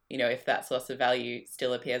 So if that source of value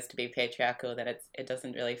still appears to be patriarchal, then it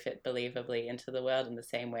doesn't really fit believably into the world in the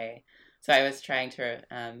same way. So I was trying to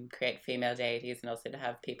create female deities and also to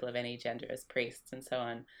have people of any gender as priests and so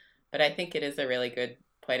on. But I think it is a really good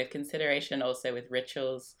point of consideration also with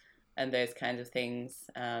rituals and those kinds of things,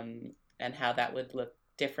 and how that would look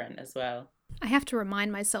different as well. I have to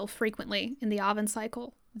remind myself frequently in the Oven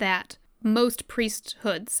cycle that most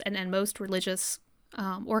priesthoods and most religious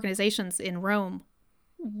organizations in Rome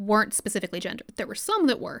weren't specifically gendered. There were some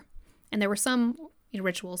that were, and there were some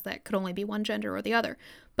rituals that could only be one gender or the other,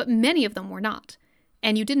 but many of them were not.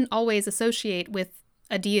 And you didn't always associate with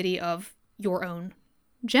a deity of your own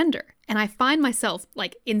gender. And I find myself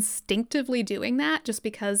like instinctively doing that just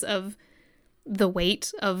because of the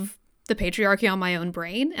weight of the patriarchy on my own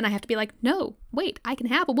brain. And I have to be like, no, wait, I can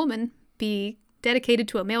have a woman be dedicated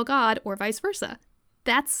to a male god or vice versa.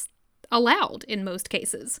 That's allowed in most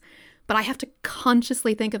cases. But I have to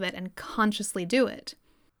consciously think of it and consciously do it.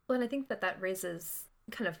 Well, and I think that raises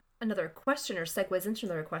kind of another question, or segues into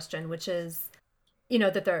another question, which is,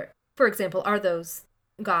 that there, for example, are those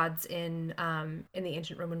gods in the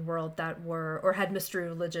ancient Roman world that were, or had mystery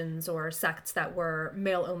religions or sects that were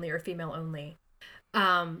male only or female only,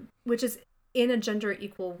 which is, in a gender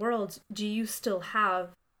equal world, do you still have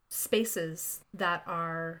spaces that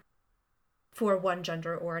are for one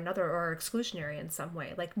gender or another, or exclusionary in some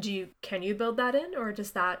way? Like, can you build that in, or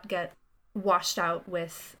does that get washed out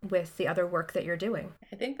with the other work that you're doing?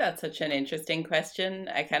 I think that's such an interesting question.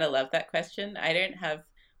 I kind of love that question. I don't have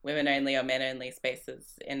women only or men only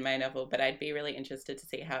spaces in my novel, but I'd be really interested to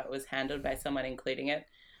see how it was handled by someone including it.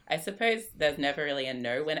 I suppose there's never really a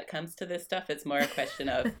no when it comes to this stuff. It's more a question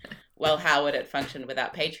of, well, how would it function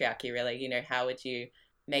without patriarchy, really? How would you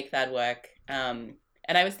make that work.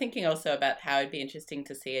 And I was thinking also about how it'd be interesting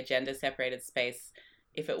to see a gender-separated space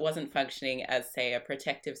if it wasn't functioning as, say, a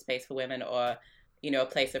protective space for women or, a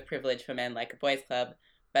place of privilege for men like a boys' club,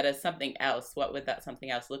 but as something else. What would that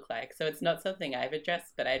something else look like? So it's not something I've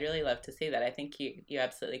addressed, but I'd really love to see that. I think you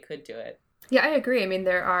absolutely could do it. Yeah, I agree. I mean,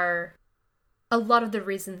 there are a lot of the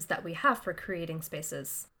reasons that we have for creating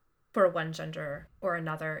spaces for one gender or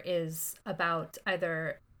another is about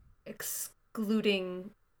either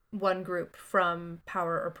excluding one group from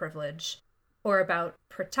power or privilege, or about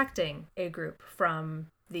protecting a group from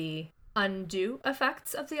the undue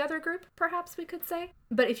effects of the other group, perhaps we could say.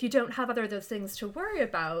 But if you don't have either of those things to worry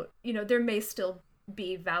about, there may still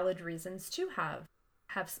be valid reasons to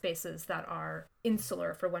have spaces that are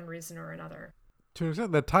insular for one reason or another. To an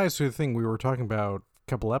extent, that ties to the thing we were talking about a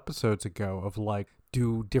couple episodes ago of like,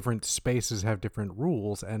 do different spaces have different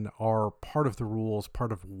rules, and are part of the rules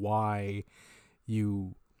part of why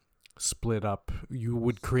you split up, you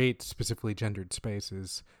would create specifically gendered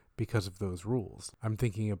spaces because of those rules. I'm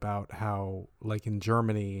thinking about how, like in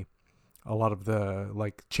Germany, a lot of the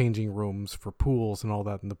like changing rooms for pools and all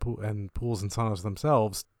that, and pools and saunas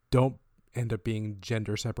themselves don't end up being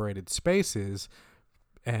gender separated spaces,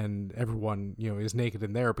 and everyone is naked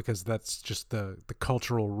in there because that's just the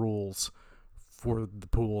cultural rules for the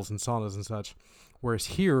pools and saunas and such. Whereas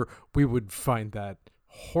here we would find that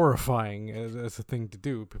horrifying as a thing to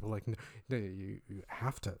do. People are like, no, you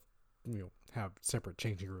have to have separate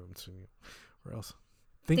changing rooms, or else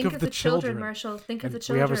think of the children, Marshall. Think of the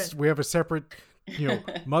children. children. We have a separate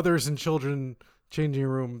mothers and children changing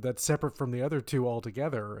room that's separate from the other two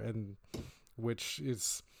altogether, and which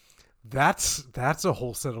is that's a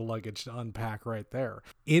whole set of luggage to unpack right there.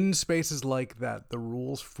 In spaces like that, the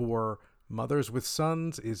rules for mothers with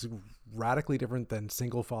sons is radically different than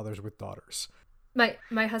single fathers with daughters.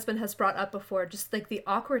 My husband has brought up before just like the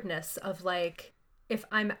awkwardness of like, if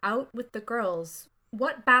I'm out with the girls,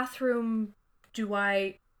 what bathroom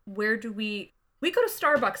where do we go to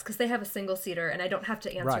Starbucks because they have a single seater and I don't have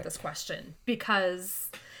to answer this question because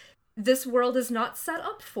this world is not set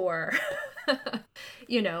up for,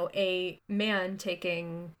 a man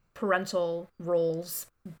taking parental roles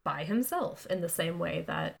by himself in the same way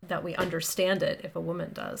that we understand it if a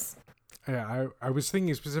woman does. Yeah, I was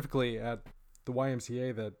thinking specifically at the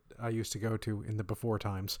YMCA that I used to go to in the before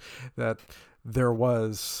times, that there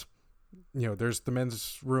was, there's the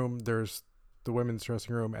men's room, there's the women's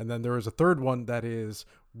dressing room, and then there was a third one that is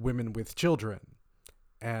women with children.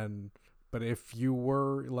 But if you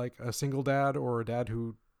were like a single dad or a dad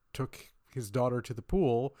who took his daughter to the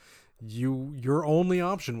pool, your only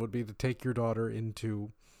option would be to take your daughter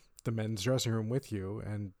into the men's dressing room with you,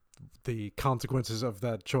 and the consequences of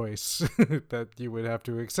that choice that you would have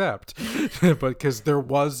to accept. But because there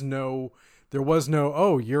was no,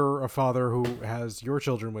 oh, you're a father who has your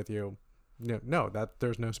children with you. No, that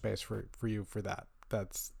there's no space for you for that.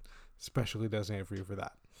 That's specially designated for you for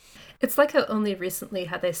that. It's like how only recently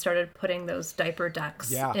had they started putting those diaper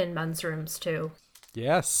decks in men's rooms too.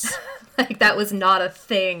 Yes. Like that was not a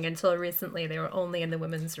thing until recently. They were only in the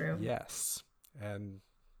women's room. Yes. And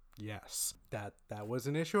yes, that was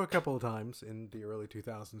an issue a couple of times in the early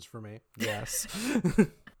 2000s for me. Yes.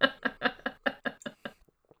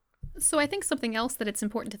 So I think something else that it's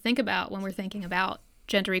important to think about when we're thinking about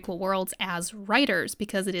gender equal worlds as writers,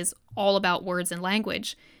 because it is all about words and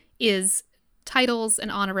language, is titles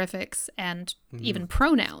and honorifics and even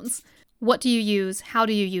pronouns. What do you use? How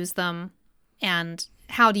do you use them? And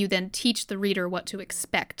how do you then teach the reader what to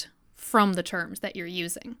expect from the terms that you're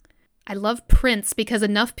using? I love prince because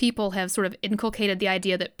enough people have sort of inculcated the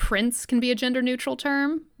idea that prince can be a gender neutral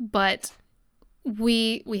term, but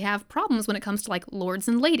we have problems when it comes to like lords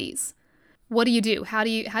and ladies. What do you do? How do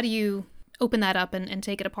you open that up and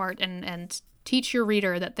take it apart and teach your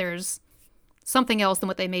reader that there's something else than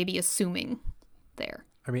what they may be assuming there?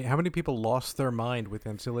 I mean, how many people lost their mind with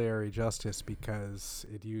ancillary justice because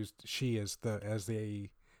it used she as the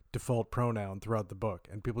default pronoun throughout the book,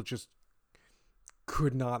 and people just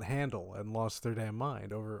could not handle and lost their damn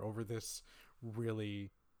mind over this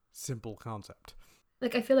really simple concept.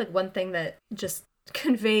 Like, I feel like one thing that just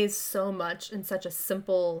conveys so much in such a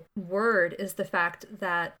simple word is the fact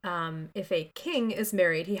that if a king is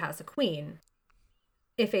married, he has a queen.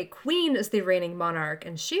 If a queen is the reigning monarch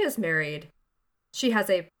and she is married, she has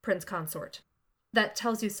a prince consort. That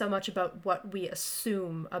tells you so much about what we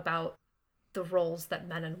assume about the roles that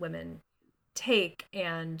men and women take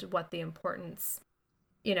and what the importance,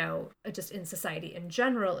 just in society in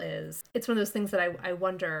general is. It's one of those things that I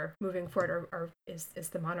wonder moving forward, or is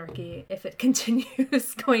the monarchy, if it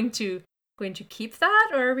continues, going to keep that,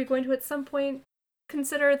 or are we going to at some point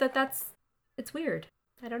consider that it's weird.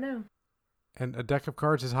 I don't know. And a deck of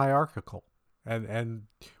cards is hierarchical, and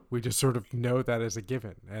we just sort of know that as a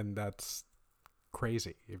given, and that's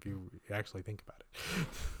crazy if you actually think about it.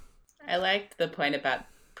 I liked the point about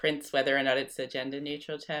prince, whether or not it's a gender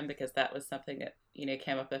neutral term, because that was something that, you know,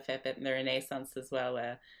 came up a fair bit in the Renaissance as well,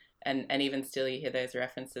 where and even still you hear those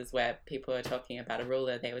references where people are talking about a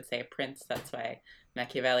ruler, they would say a prince. That's why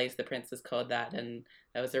Machiavelli's The Prince is called that. And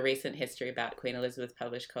there was a recent history about Queen Elizabeth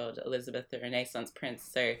published called Elizabeth the Renaissance Prince.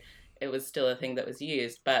 So it was still a thing that was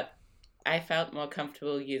used, but I felt more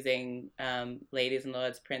comfortable using ladies and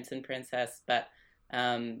lords, prince and princess, but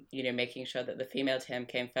you know, making sure that the female term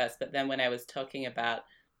came first. But then when I was talking about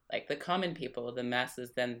like the common people, the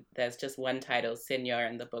masses, then there's just one title, Signor,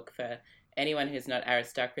 in the book for anyone who's not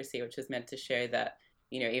aristocracy, which is meant to show that,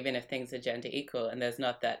 you know, even if things are gender equal, and there's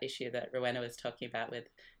not that issue that Rowena was talking about with,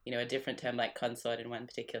 you know, a different term like consort in one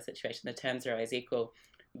particular situation, the terms are always equal.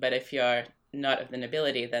 But if you're not of the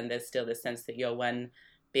nobility, then there's still the sense that you're one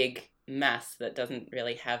big mass that doesn't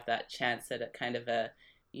really have that chance at a kind of a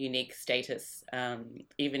unique status.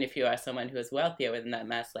 Even if you are someone who is wealthier within that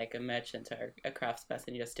mass, like a merchant or a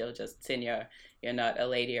craftsperson, you're still just senior. You're not a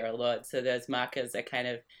lady or a lord. So those markers are kind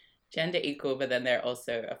of gender equal, but then they're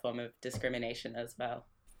also a form of discrimination as well.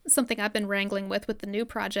 Something I've been wrangling with the new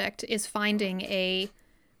project is finding a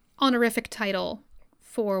honorific title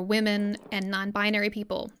for women and non-binary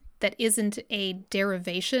people that isn't a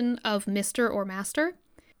derivation of Mr. or Master,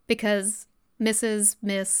 because Mrs.,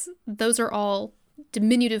 Miss, those are all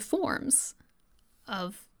diminutive forms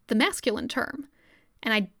of the masculine term.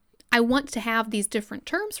 And I want to have these different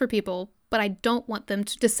terms for people, but I don't want them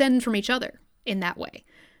to descend from each other in that way.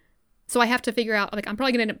 So I have to figure out, like, I'm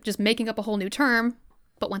probably going to end up just making up a whole new term,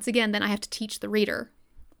 but once again, then I have to teach the reader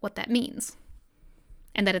what that means.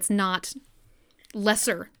 And that it's not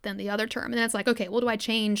lesser than the other term. And then it's like, okay, well, do I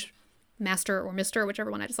change Master or Mr.,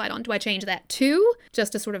 whichever one I decide on? Do I change that too,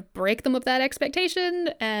 just to sort of break them of that expectation?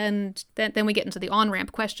 And then we get into the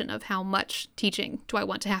on-ramp question of how much teaching do I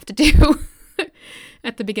want to have to do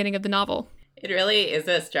at the beginning of the novel. It really is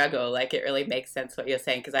a struggle. Like, it really makes sense what you're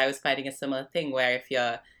saying, because I was finding a similar thing where if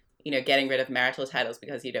you're, you know, getting rid of marital titles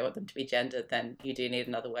because you don't want them to be gendered, then you do need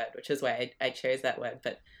another word, which is why I chose that word.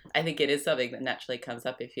 But I think it is something that naturally comes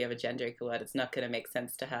up if you have a gender equal word. It's not going to make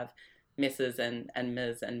sense to have Mrs. and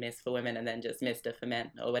Ms. and Miss for women and then just Mr. for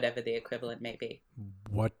men, or whatever the equivalent may be.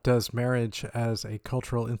 What does marriage as a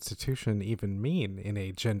cultural institution even mean in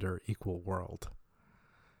a gender equal world?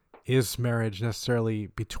 Is marriage necessarily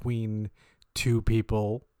between two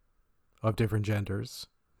people of different genders?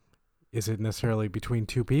 Is it necessarily between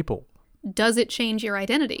two people? Does it change your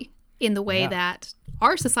identity in the way that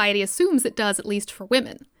our society assumes it does, at least for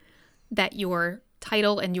women? That your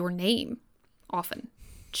title and your name often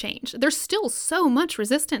change. There's still so much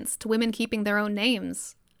resistance to women keeping their own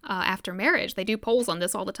names after marriage. They do polls on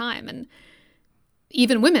this all the time, and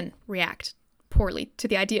even women react poorly to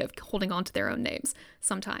the idea of holding on to their own names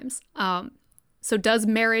sometimes. So does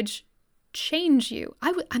marriage change you?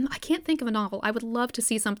 I can't think of a novel. I would love to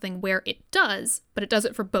see something where it does, but it does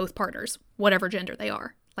it for both partners, whatever gender they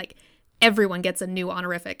are. Like, everyone gets a new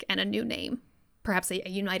honorific and a new name, perhaps a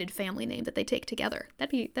united family name that they take together.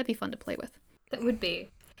 That'd be fun to play with. That would be.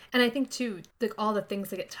 And I think too, all the things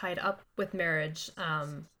that get tied up with marriage,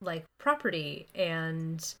 like property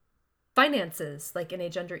and finances, like in a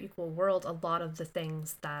gender equal world, a lot of the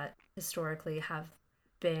things that historically have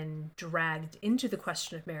been dragged into the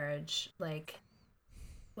question of marriage, like,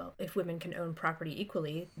 well, if women can own property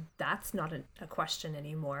equally, that's not a question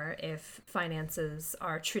anymore. If finances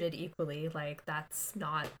are treated equally, like, that's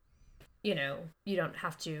not, you know, you don't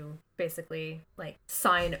have to basically like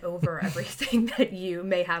sign over everything that you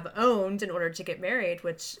may have owned in order to get married,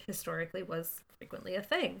 which historically was frequently a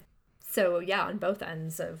thing. So yeah, on both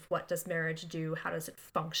ends of what does marriage do? How does it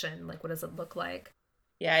function? Like, what does it look like?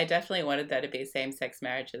 Yeah, I definitely wanted there to be same-sex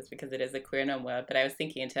marriages because it is a queer norm word, but I was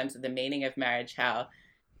thinking in terms of the meaning of marriage, how,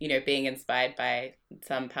 you know, being inspired by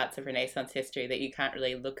some parts of Renaissance history, that you can't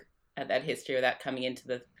really look at that history without coming into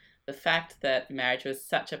the fact that marriage was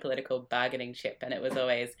such a political bargaining chip, and it was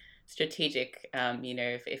always strategic. You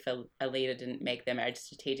know, if a leader didn't make their marriage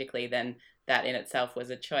strategically, then that in itself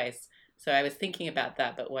was a choice. So I was thinking about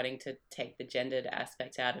that, but wanting to take the gendered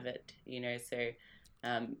aspect out of it, you know, so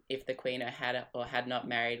if the queen had not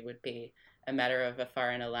married would be a matter of a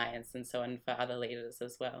foreign alliance and so on for other leaders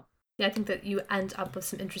as well. Yeah, I think that you end up with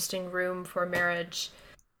some interesting room for marriage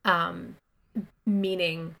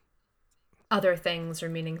meaning other things or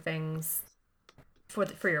meaning things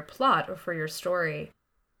for your plot or for your story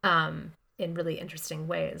in really interesting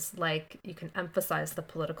ways. Like you can emphasize the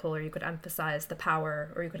political, or you could emphasize the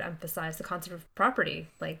power, or you could emphasize the concept of property.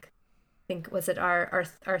 Like, I think, was it our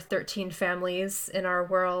 13 families in our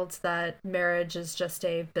world that marriage is just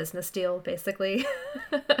a business deal, basically,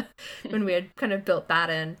 when we had kind of built that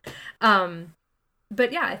in.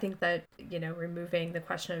 But yeah, I think that, removing the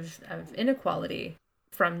question of inequality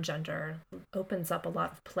from gender opens up a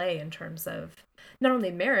lot of play in terms of not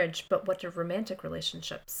only marriage, but what do romantic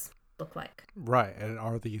relationships look like. Right. And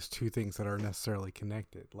are these two things that are necessarily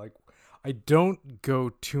connected? Like, I don't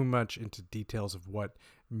go too much into details of what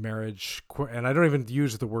marriage, and I don't even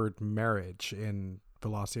use the word marriage in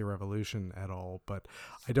Velocity Revolution at all, but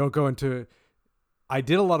I don't go into, I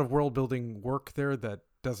did a lot of world building work there that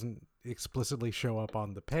doesn't explicitly show up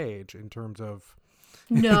on the page in terms of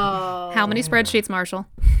no. How many spreadsheets, Marshall?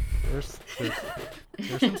 There's some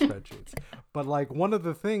spreadsheets. But like one of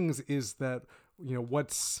the things is that,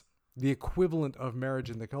 what's the equivalent of marriage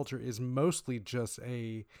in the culture is mostly just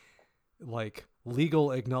a like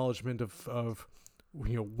legal acknowledgement of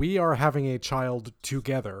we are having a child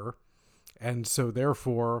together, and so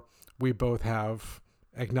therefore we both have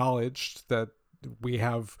acknowledged that we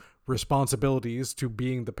have responsibilities to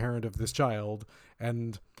being the parent of this child,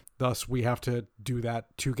 and thus we have to do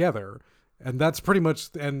that together. And that's pretty much,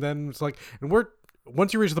 and then it's like, and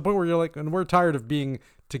once you reach the point where you're like, and we're tired of being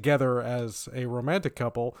together as a romantic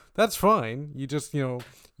couple, that's fine. You just,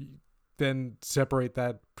 then separate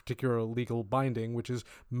that particular legal binding, which is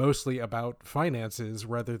mostly about finances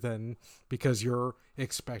rather than because you're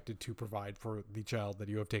expected to provide for the child that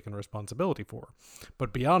you have taken responsibility for.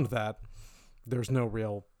 But beyond that, there's no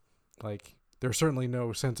real, like, there's certainly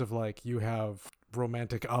no sense of like you have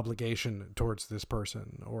romantic obligation towards this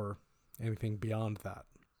person or anything beyond that.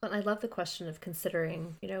 But I love the question of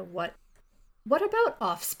considering, what about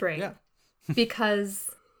offspring? Yeah.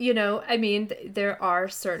 Because, there are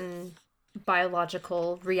certain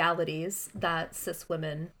biological realities that cis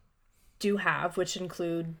women do have, which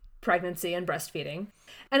include pregnancy and breastfeeding.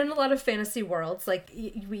 And in a lot of fantasy worlds, like,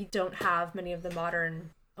 we don't have many of the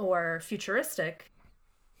modern or futuristic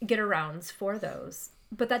get-arounds for those.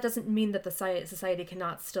 But that doesn't mean that the society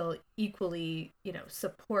cannot still equally,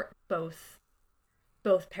 support both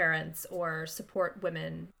parents or support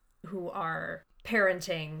women who are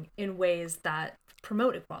parenting in ways that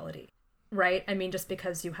promote equality, right? I mean, just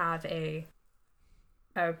because you have a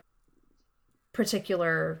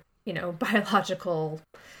particular, biological,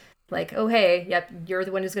 like, oh, hey, yep, you're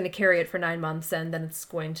the one who's going to carry it for 9 months and then it's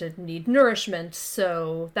going to need nourishment.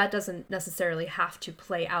 So that doesn't necessarily have to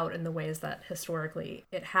play out in the ways that historically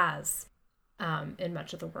it has in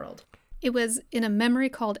much of the world. It was in a memory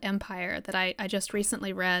called Empire that I just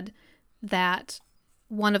recently read that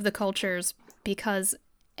one of the cultures, because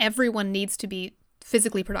everyone needs to be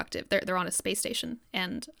physically productive, they're on a space station,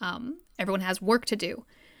 and everyone has work to do.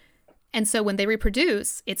 And so when they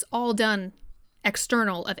reproduce, it's all done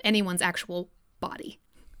external of anyone's actual body.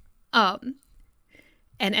 And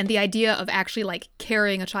the idea of actually like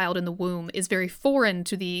carrying a child in the womb is very foreign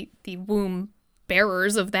to the womb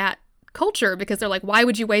bearers of that culture, because they're like, why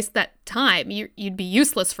would you waste that time? You'd be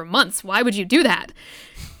useless for months. Why would you do that?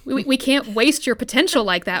 We can't waste your potential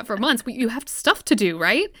like that for months. You have stuff to do,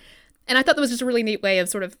 right? And I thought that was just a really neat way of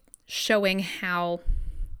sort of showing how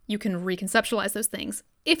you can reconceptualize those things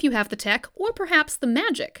if you have the tech or perhaps the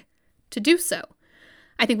magic to do so.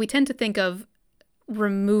 I think we tend to think of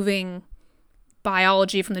removing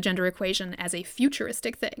biology from the gender equation as a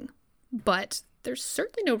futuristic thing, but there's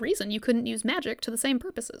certainly no reason you couldn't use magic to the same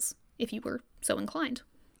purposes if you were so inclined.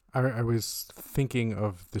 I was thinking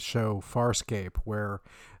of the show Farscape, where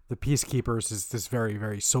the Peacekeepers is this very,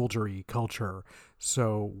 very soldiery culture.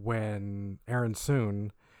 So when Aeryn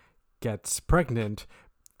Soon gets pregnant,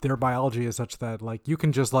 their biology is such that like you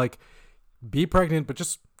can just like be pregnant, but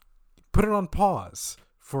just put it on pause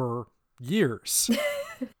for years.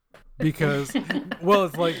 Because, well,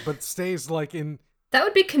 it's like, but stays like in. That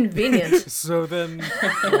would be convenient. So then,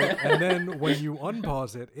 and then when you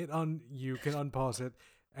unpause it, you can unpause it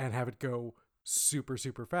and have it go super,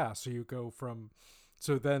 super fast. So you go from,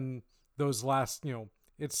 so then those last,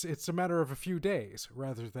 it's a matter of a few days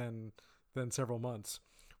rather than several months,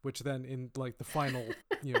 which then in like the final,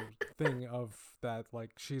 thing of that,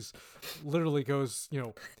 like she's literally goes,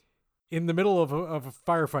 in the middle of a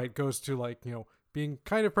firefight goes to like, being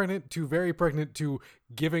kind of pregnant to very pregnant to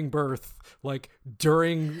giving birth, like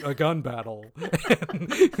during a gun battle.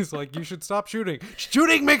 And he's like, you should stop shooting.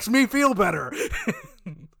 Shooting makes me feel better.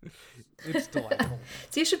 It's delightful.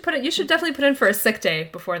 So you should definitely put in for a sick day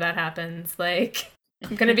before that happens. Like,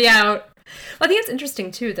 I'm going to be out. I think it's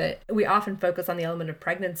interesting too that we often focus on the element of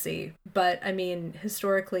pregnancy, but I mean,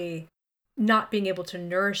 historically, not being able to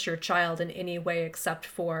nourish your child in any way except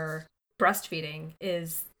for breastfeeding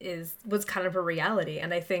was kind of a reality.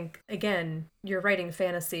 And I think, again, you're writing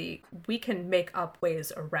fantasy, we can make up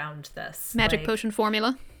ways around this. Magic potion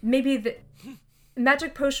formula. Maybe the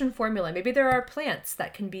magic potion formula. Maybe there are plants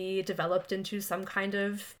that can be developed into some kind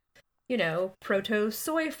of,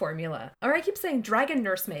 proto-soy formula. Or I keep saying dragon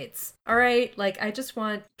nursemaids. All right? Like, I just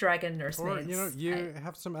want dragon nursemaids. Or, you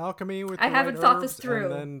have some alchemy with I the haven't right thought herbs, this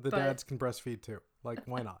through. And then the dads can breastfeed too. Like,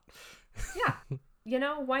 why not? Yeah.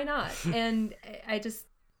 Why not? And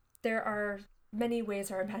there are many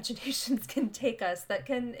ways our imaginations can take us that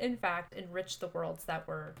can, in fact, enrich the worlds that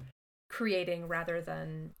we're creating rather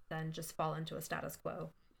than just fall into a status quo.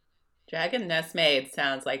 Dragon nursemaid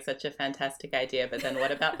sounds like such a fantastic idea, but then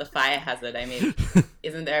what about the fire hazard? I mean,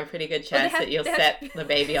 isn't there a pretty good chance that you'll set the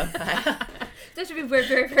baby on fire? They should be very,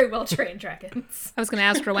 very, very well-trained dragons. I was going to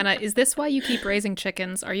ask Rowena, is this why you keep raising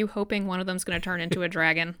chickens? Are you hoping one of them's going to turn into a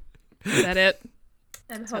dragon? Is that it?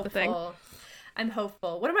 I'm hopeful. I'm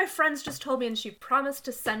hopeful. One of my friends just told me, and she promised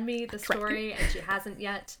to send me the story, and she hasn't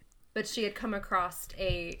yet. But she had come across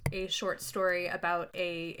a short story about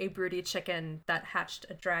a broody chicken that hatched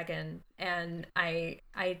a dragon, and I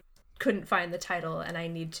couldn't find the title, and I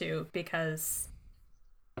need to because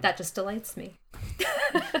that just delights me.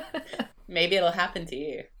 Maybe it'll happen to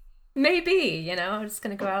you. Maybe, I'm just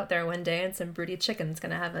gonna go out there one day and some broody chicken's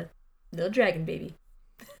gonna have a little dragon baby.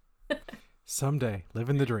 Someday,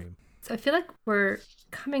 living the dream. So I feel like we're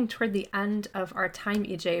coming toward the end of our time,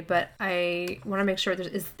 EJ, but I want to make sure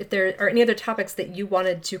if there are any other topics that you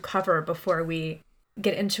wanted to cover before we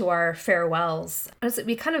get into our farewells. Honestly,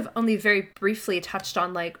 we kind of only very briefly touched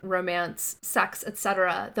on like romance, sex,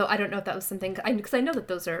 etc. Though I don't know if that was something, because I know that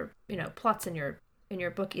those are plots in your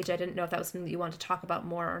book, EJ. I didn't know if that was something that you wanted to talk about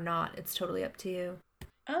more or not. It's totally up to you.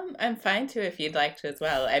 I'm fine to if you'd like to as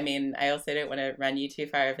well. I mean, I also don't want to run you too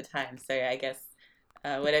far over time, so I guess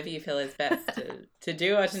whatever you feel is best to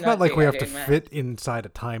do or to it's not do. Not like we have to mind. fit inside a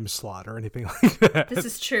time slot or anything like that. This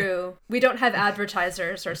is true. We don't have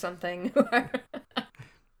advertisers or something.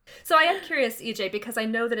 So I am curious, EJ, because I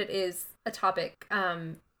know that it is a topic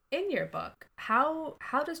in your book. How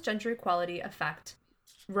does gender equality affect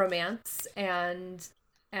romance and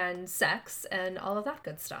sex and all of that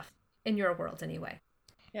good stuff in your world anyway?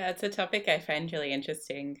 Yeah, it's a topic I find really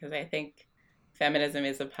interesting because I think feminism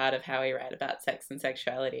is a part of how we write about sex and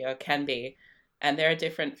sexuality, or can be. And there are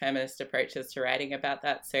different feminist approaches to writing about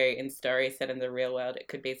that. So in stories set in the real world, it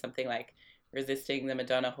could be something like resisting the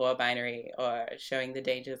Madonna whore binary, or showing the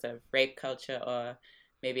dangers of rape culture, or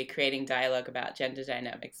maybe creating dialogue about gender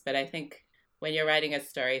dynamics. But I think when you're writing a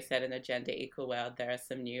story set in a gender equal world, there are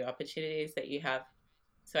some new opportunities that you have.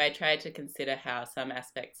 So I tried to consider how some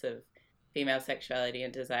aspects of female sexuality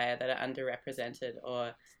and desire that are underrepresented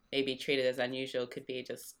or maybe treated as unusual could be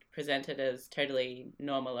just presented as totally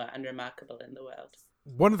normal or unremarkable in the world.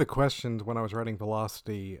 One of the questions when I was writing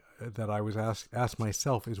Velocity that I was asked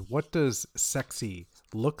myself is, what does sexy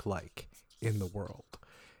look like in the world?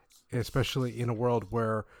 Especially in a world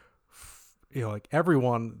where, like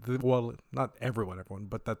everyone, well, not everyone,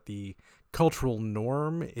 but that the cultural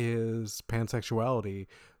norm is pansexuality.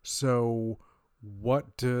 So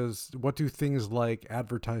what do things like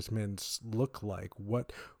advertisements look like?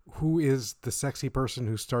 Who is the sexy person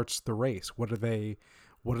who starts the race? What do they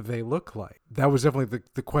look like? That was definitely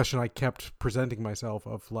the question I kept presenting myself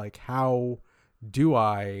of, like, how do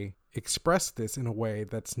I express this in a way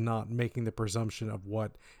that's not making the presumption of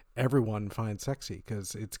what everyone finds sexy,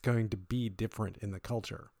 because it's going to be different in the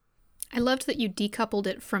culture. I loved that you decoupled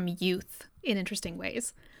it from youth in interesting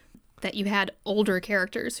ways. That you had older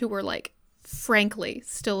characters who were, like, frankly,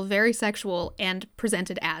 still very sexual and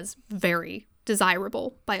presented as very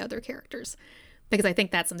desirable by other characters. Because I think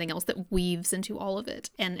that's something else that weaves into all of it.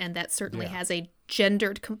 And that certainly has a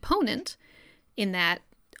gendered component in that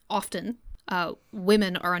often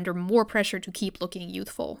women are under more pressure to keep looking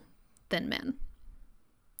youthful than men.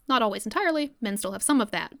 Not always entirely. Men still have some of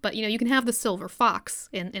that. But, you can have the silver fox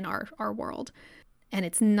in our world. And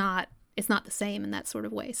it's not the same in that sort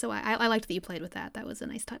of way. So I liked that you played with that. That was a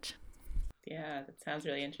nice touch. Yeah, that sounds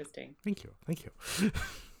really interesting. Thank you.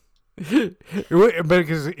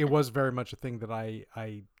 Because it was very much a thing that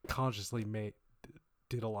I consciously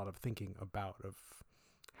did a lot of thinking about, of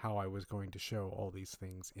how I was going to show all these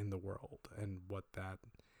things in the world and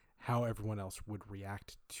how everyone else would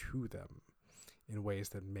react to them in ways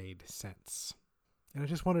that made sense. And I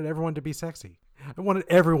just wanted everyone to be sexy. I wanted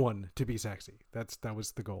everyone to be sexy. That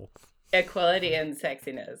was the goal. Equality and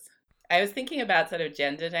sexiness. I was thinking about sort of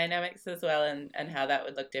gender dynamics as well, and how that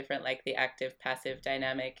would look different, like the active-passive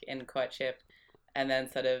dynamic in courtship, and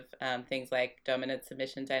then sort of things like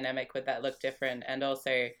dominant-submission dynamic, would that look different? And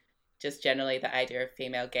also just generally the idea of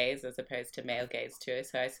female gaze as opposed to male gaze too.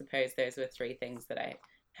 So I suppose those were three things that I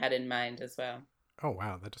had in mind as well. Oh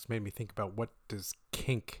wow, that just made me think about what does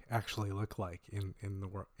kink actually look like in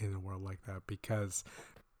a world like that, because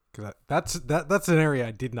that's an area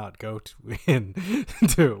I did not go to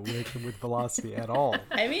with Velocity at all.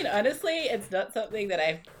 I mean, honestly, it's not something that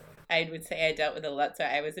I would say I dealt with a lot. So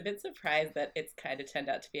I was a bit surprised that it's kind of turned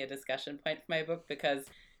out to be a discussion point for my book, because,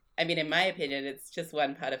 I mean, in my opinion, it's just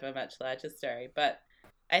one part of a much larger story. But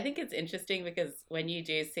I think it's interesting because when you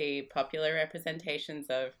do see popular representations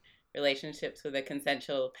of relationships with a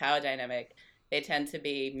consensual power dynamic, they tend to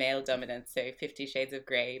be male dominant. So 50 Shades of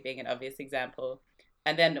Grey being an obvious example.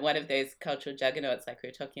 And then one of those cultural juggernauts, like we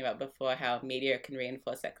were talking about before, how media can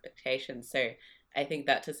reinforce expectations. So I think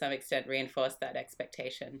that to some extent reinforced that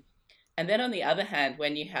expectation. And then on the other hand,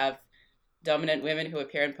 when you have dominant women who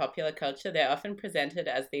appear in popular culture, they're often presented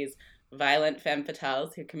as these violent femme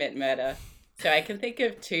fatales who commit murder. So I can think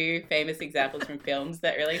of two famous examples from films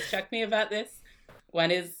that really struck me about this. One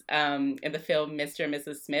is in the film Mr. and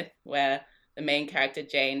Mrs. Smith, where the main character,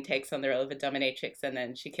 Jane, takes on the role of a dominatrix and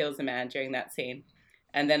then she kills a man during that scene.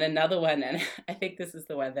 And then another one, and I think this is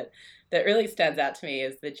the one that really stands out to me,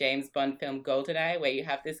 is the James Bond film Goldeneye, where you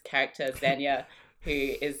have this character, Xenia, who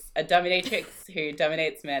is a dominatrix who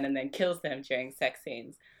dominates men and then kills them during sex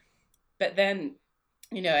scenes. But then,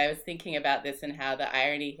 you know, I was thinking about this and how the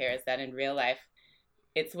irony here is that in real life,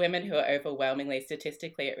 it's women who are overwhelmingly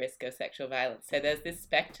statistically at risk of sexual violence. So there's this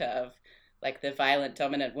specter of like the violent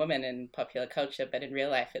dominant woman in popular culture, but in real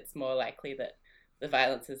life, it's more likely that the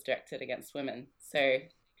violence is directed against women. So,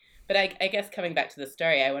 but I guess coming back to the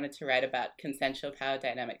story, I wanted to write about consensual power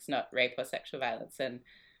dynamics, not rape or sexual violence. And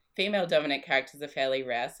female dominant characters are fairly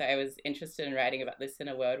rare. So I was interested in writing about this in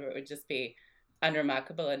a world where it would just be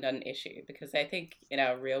unremarkable and not an issue. Because I think in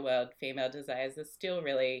our real world, female desires are still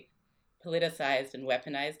really politicized and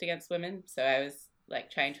weaponized against women. So I was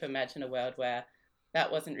like trying to imagine a world where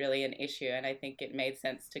that wasn't really an issue. And I think it made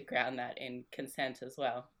sense to ground that in consent as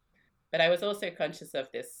well. But I was also conscious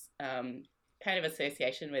of this kind of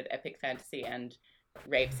association with epic fantasy and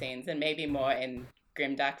rape scenes, and maybe more in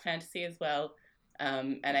grimdark fantasy as well.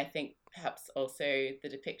 And I think perhaps also the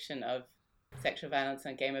depiction of sexual violence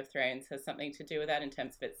on Game of Thrones has something to do with that in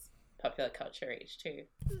terms of its popular culture reach too.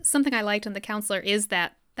 Something I liked in The Counselor is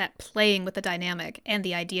that playing with the dynamic and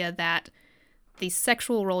the idea that the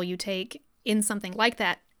sexual role you take in something like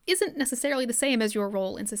that isn't necessarily the same as your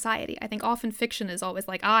role in society. I think often fiction is always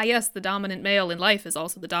like, yes, the dominant male in life is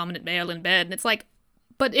also the dominant male in bed. And it's like,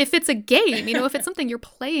 but if it's a game, you know, if it's something you're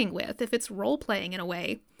playing with, if it's role-playing in a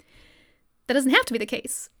way, that doesn't have to be the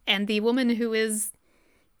case. And the woman who is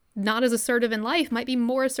not as assertive in life might be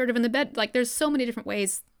more assertive in the bed. Like, there's so many different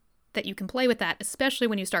ways that you can play with that, especially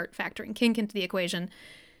when you start factoring kink into the equation.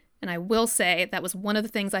 And I will say that was one of the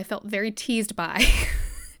things I felt very teased by.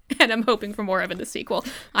 And I'm hoping for more of in the sequel.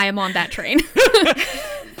 I am on that train.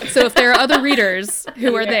 So if there are other readers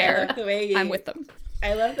who are there, I'm with them.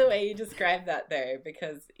 I love the way you describe that, though,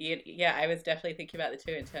 because, I was definitely thinking about the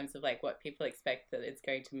two in terms of, like, what people expect that it's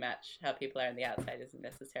going to match how people are on the outside isn't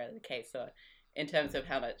necessarily the case, or in terms of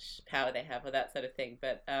how much power they have or that sort of thing.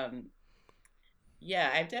 But, I've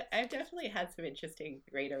definitely had some interesting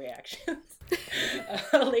reader reactions.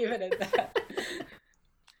 I'll leave it at that.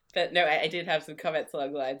 But no, I did have some comments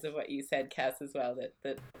along the lines of what you said, Cass, as well,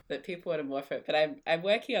 that people want to more for it. But I'm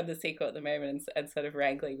working on the sequel at the moment and sort of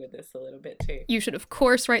wrangling with this a little bit too. You should, of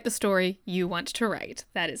course, write the story you want to write.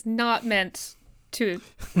 That is not meant to,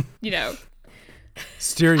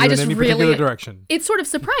 steer you in any particular direction. It sort of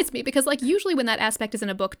surprised me because, like, usually when that aspect is in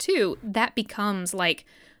a book too, that becomes like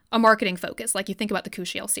a marketing focus. Like you think about the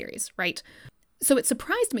Kushiel series, right? So it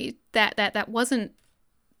surprised me that wasn't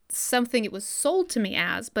something it was sold to me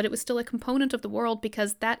as, but it was still a component of the world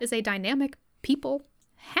because that is a dynamic people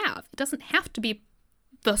have. It doesn't have to be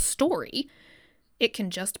the story. It can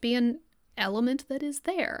just be an element that is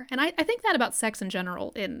there. And I think that about sex in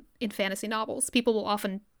general in fantasy novels. People will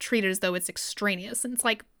often treat it as though it's extraneous. And it's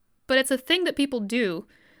like, but it's a thing that people do,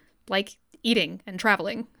 like eating and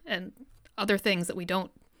traveling and other things that we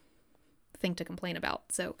don't think to complain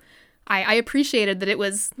about. So I appreciated that it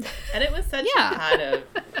was... And it was such a part of...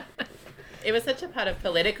 It was such a part of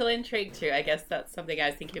political intrigue too. I guess that's something I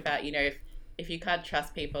was thinking about. If you can't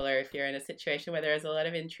trust people, or if you're in a situation where there is a lot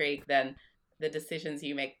of intrigue, then the decisions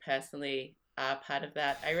you make personally are part of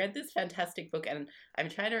that. I read this fantastic book, and I'm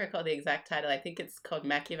trying to recall the exact title. I think it's called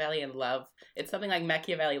Machiavelli and Love. It's something like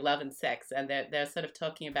Machiavelli, Love and Sex, and they're sort of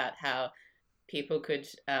talking about how people could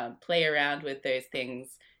play around with those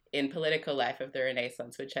things in political life of the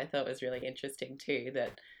Renaissance, which I thought was really interesting too.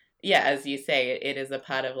 That, yeah, as you say, it is a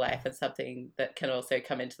part of life and something that can also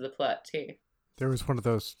come into the plot too. There was one of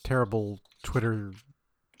those terrible Twitter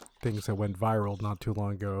things that went viral not too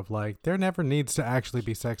long ago of like, there never needs to actually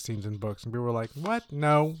be sex scenes in books. And people were like, what?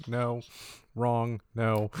 No, wrong,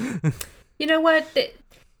 no. You know what?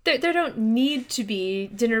 There don't need to be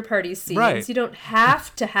dinner party scenes. Right. You don't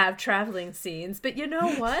have to have traveling scenes. But you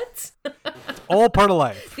know what? It's all part of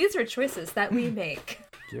life. These are choices that we make.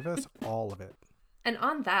 Give us all of it. And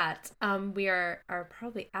on that, we are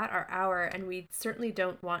probably at our hour, and we certainly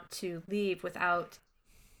don't want to leave without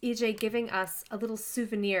EJ giving us a little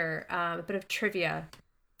souvenir, a bit of trivia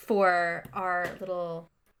for our little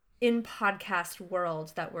in-podcast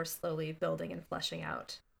world that we're slowly building and fleshing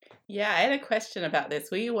out. Yeah, I had a question about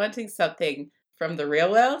this. Were you wanting something from the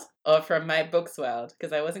real world or from my book's world?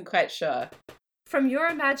 Because I wasn't quite sure. From your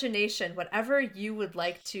imagination, whatever you would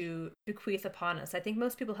like to bequeath upon us. I think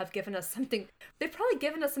most people have given us something. They've probably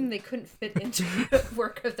given us something they couldn't fit into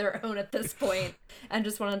work of their own at this point and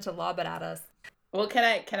just wanted to lob it at us. Well,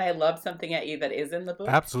 can I lob something at you that is in the book?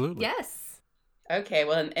 Absolutely. Yes. Okay,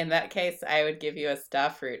 well, in that case, I would give you a star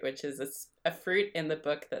fruit, which is a fruit in the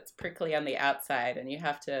book that's prickly on the outside, and you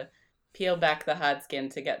have to peel back the hard skin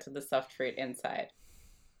to get to the soft fruit inside.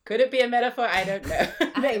 Could it be a metaphor? I don't know.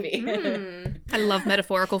 Maybe. I love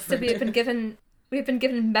metaphorical fruit. So we've been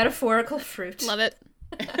given metaphorical fruit. Love it.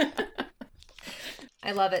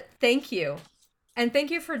 I love it. Thank you. And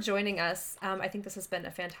thank you for joining us. I think this has been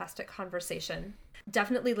a fantastic conversation.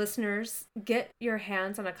 Definitely, listeners, get your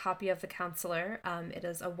hands on a copy of The Counselor. It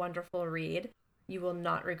is a wonderful read. You will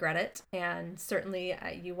not regret it. And certainly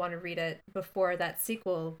you want to read it before that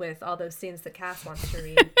sequel with all those scenes that Cass wants to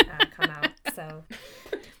read come out. So,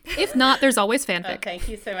 if not, there's always fanfic. Thank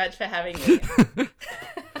you so much for having me.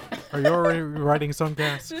 Are you already writing some,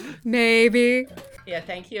 Cass? Maybe. Yeah,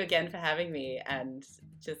 thank you again for having me, and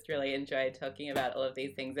just really enjoyed talking about all of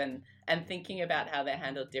these things and thinking about how they're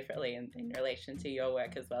handled differently in relation to your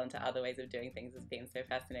work as well and to other ways of doing things has been so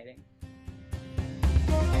fascinating.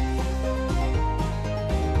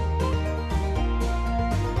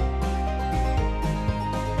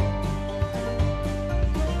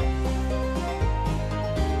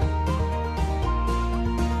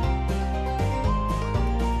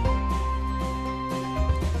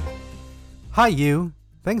 Hi, you.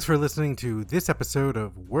 Thanks for listening to this episode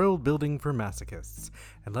of World Building for Masochists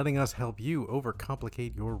and letting us help you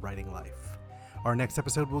overcomplicate your writing life. Our next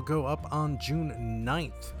episode will go up on June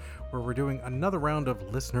 9th, where we're doing another round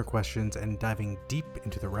of listener questions and diving deep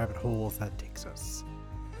into the rabbit holes that takes us.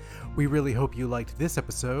 We really hope you liked this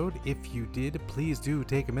episode. If you did, please do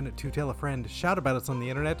take a minute to tell a friend, shout about us on the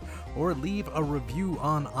internet, or leave a review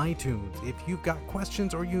on iTunes. If you've got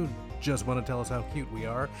questions or you just want to tell us how cute we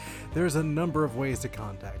are, there's a number of ways to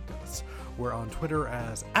contact us. We're on Twitter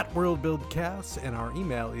as @WorldBuildCast, and our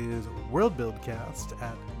email is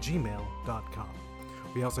worldbuildcast@gmail.com.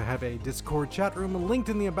 We also have a Discord chat room linked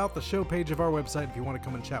in the About the Show page of our website if you want to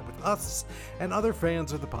come and chat with us and other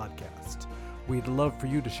fans of the podcast. We'd love for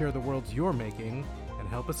you to share the worlds you're making and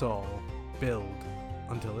help us all build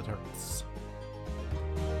until it hurts.